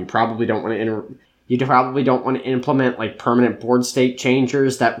stuff, and you probably don't want to implement like permanent board state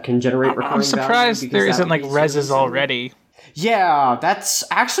changers that can generate recurring I'm surprised value, there because that isn't would like be reses seriously- already. Yeah, that's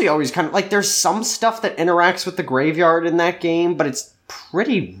actually always kind of like, there's some stuff that interacts with the graveyard in that game, but it's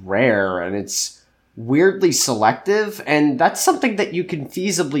pretty rare and it's weirdly selective, and that's something that you can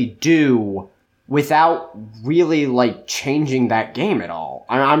feasibly do without really like changing that game at all.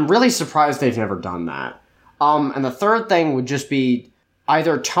 I'm really surprised they've never done that. And the third thing would just be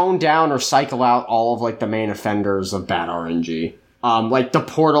either tone down or cycle out all of like the main offenders of bad RNG. Like the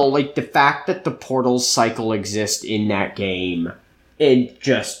portal, like the fact that the portal cycle exists in that game, it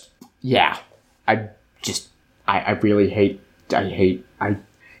just, yeah. I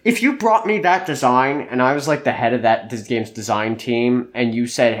if you brought me that design and I was like the head of this game's design team and you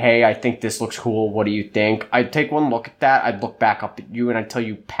said, hey, I think this looks cool, what do you think? I'd take one look at that, I'd look back up at you and I'd tell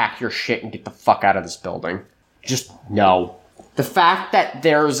you, pack your shit and get the fuck out of this building. Just, no. The fact that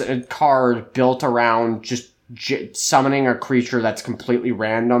there's a card built around just summoning a creature that's completely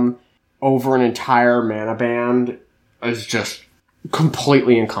random over an entire mana band is just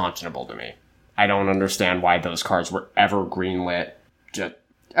completely unconscionable to me. I don't understand why those cards were ever greenlit.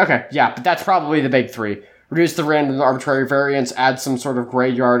 Okay, yeah, but that's probably the big 3. Reduce the random arbitrary variance, add some sort of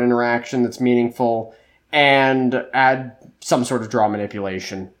graveyard interaction that's meaningful, and add some sort of draw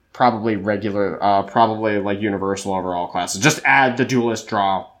manipulation. Probably probably like universal over all classes. Just add the duelist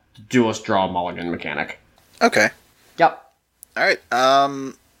draw mulligan mechanic. Okay. Yep. All right.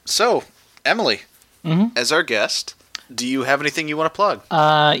 So, Emily, as our guest, do you have anything you want to plug?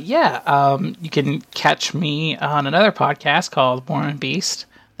 You can catch me on another podcast called Born and Beast.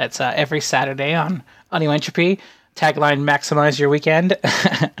 That's every Saturday on Audio Entropy. Tagline, maximize your weekend.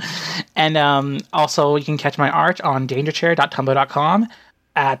 And also you can catch my art on dangerchair.tumblr.com,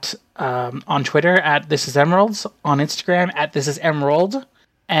 on Twitter at This Is Emeralds, on Instagram at This Is Emerald,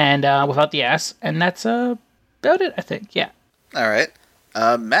 and without the S. And that's about it, I think. Yeah. All right.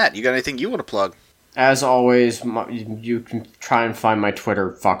 Matt, you got anything you want to plug? As always, you can try and find my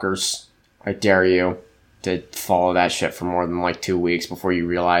Twitter, fuckers. I dare you to follow that shit for more than like 2 weeks before you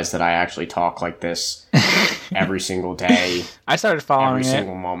realize that I actually talk like this every single day. I started following every it.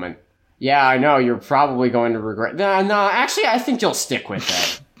 single moment. Yeah, I know, you're probably going to regret... No, actually, I think you'll stick with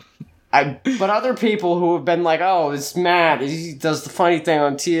it. But other people who have been like, oh, it's Matt. He does the funny thing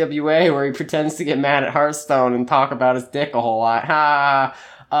on TWA where he pretends to get mad at Hearthstone and talk about his dick a whole lot. Ha!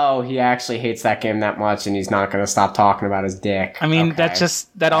 Oh, he actually hates that game that much and he's not going to stop talking about his dick. I mean,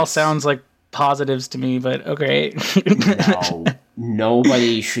 that all sounds like positives to me, but okay. No,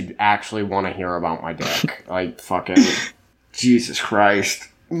 nobody should actually want to hear about my dick. Like, fucking... Jesus Christ.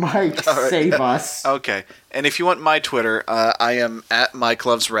 Mike, right. Save us. Okay. And if you want my Twitter, I am at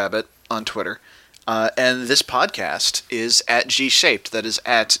MikeLovesRabbit on Twitter. And this podcast is at G-Shaped. That is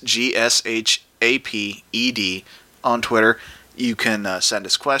at GSHAPED on Twitter. You can send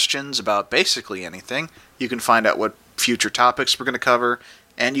us questions about basically anything. You can find out what future topics we're going to cover.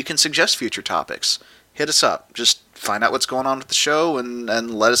 And you can suggest future topics. Hit us up. Just find out what's going on with the show and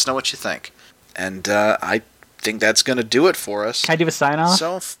let us know what you think. And I think that's going to do it for us. Can I do a sign-off?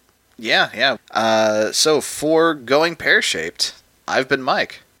 So, yeah. So for Going Pear-Shaped, I've been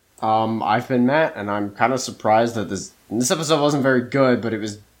Mike. I've been Matt, and I'm kind of surprised that this episode wasn't very good, but it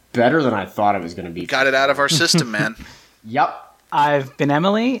was better than I thought it was going to be. Got it out of our system, man. Yep. I've been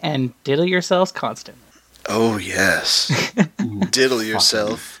Emily, and diddle yourselves constantly. Oh, yes. Diddle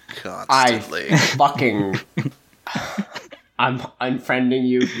yourself constantly. I'm unfriending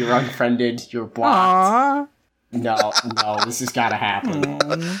you, you're unfriended, you're blocked. Aww. No, this has got to happen.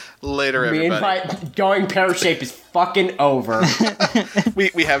 Later, everybody. Me and my Going Pear-Shaped is fucking over.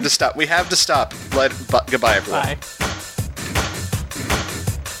 We have to stop. Goodbye, everyone. Bye.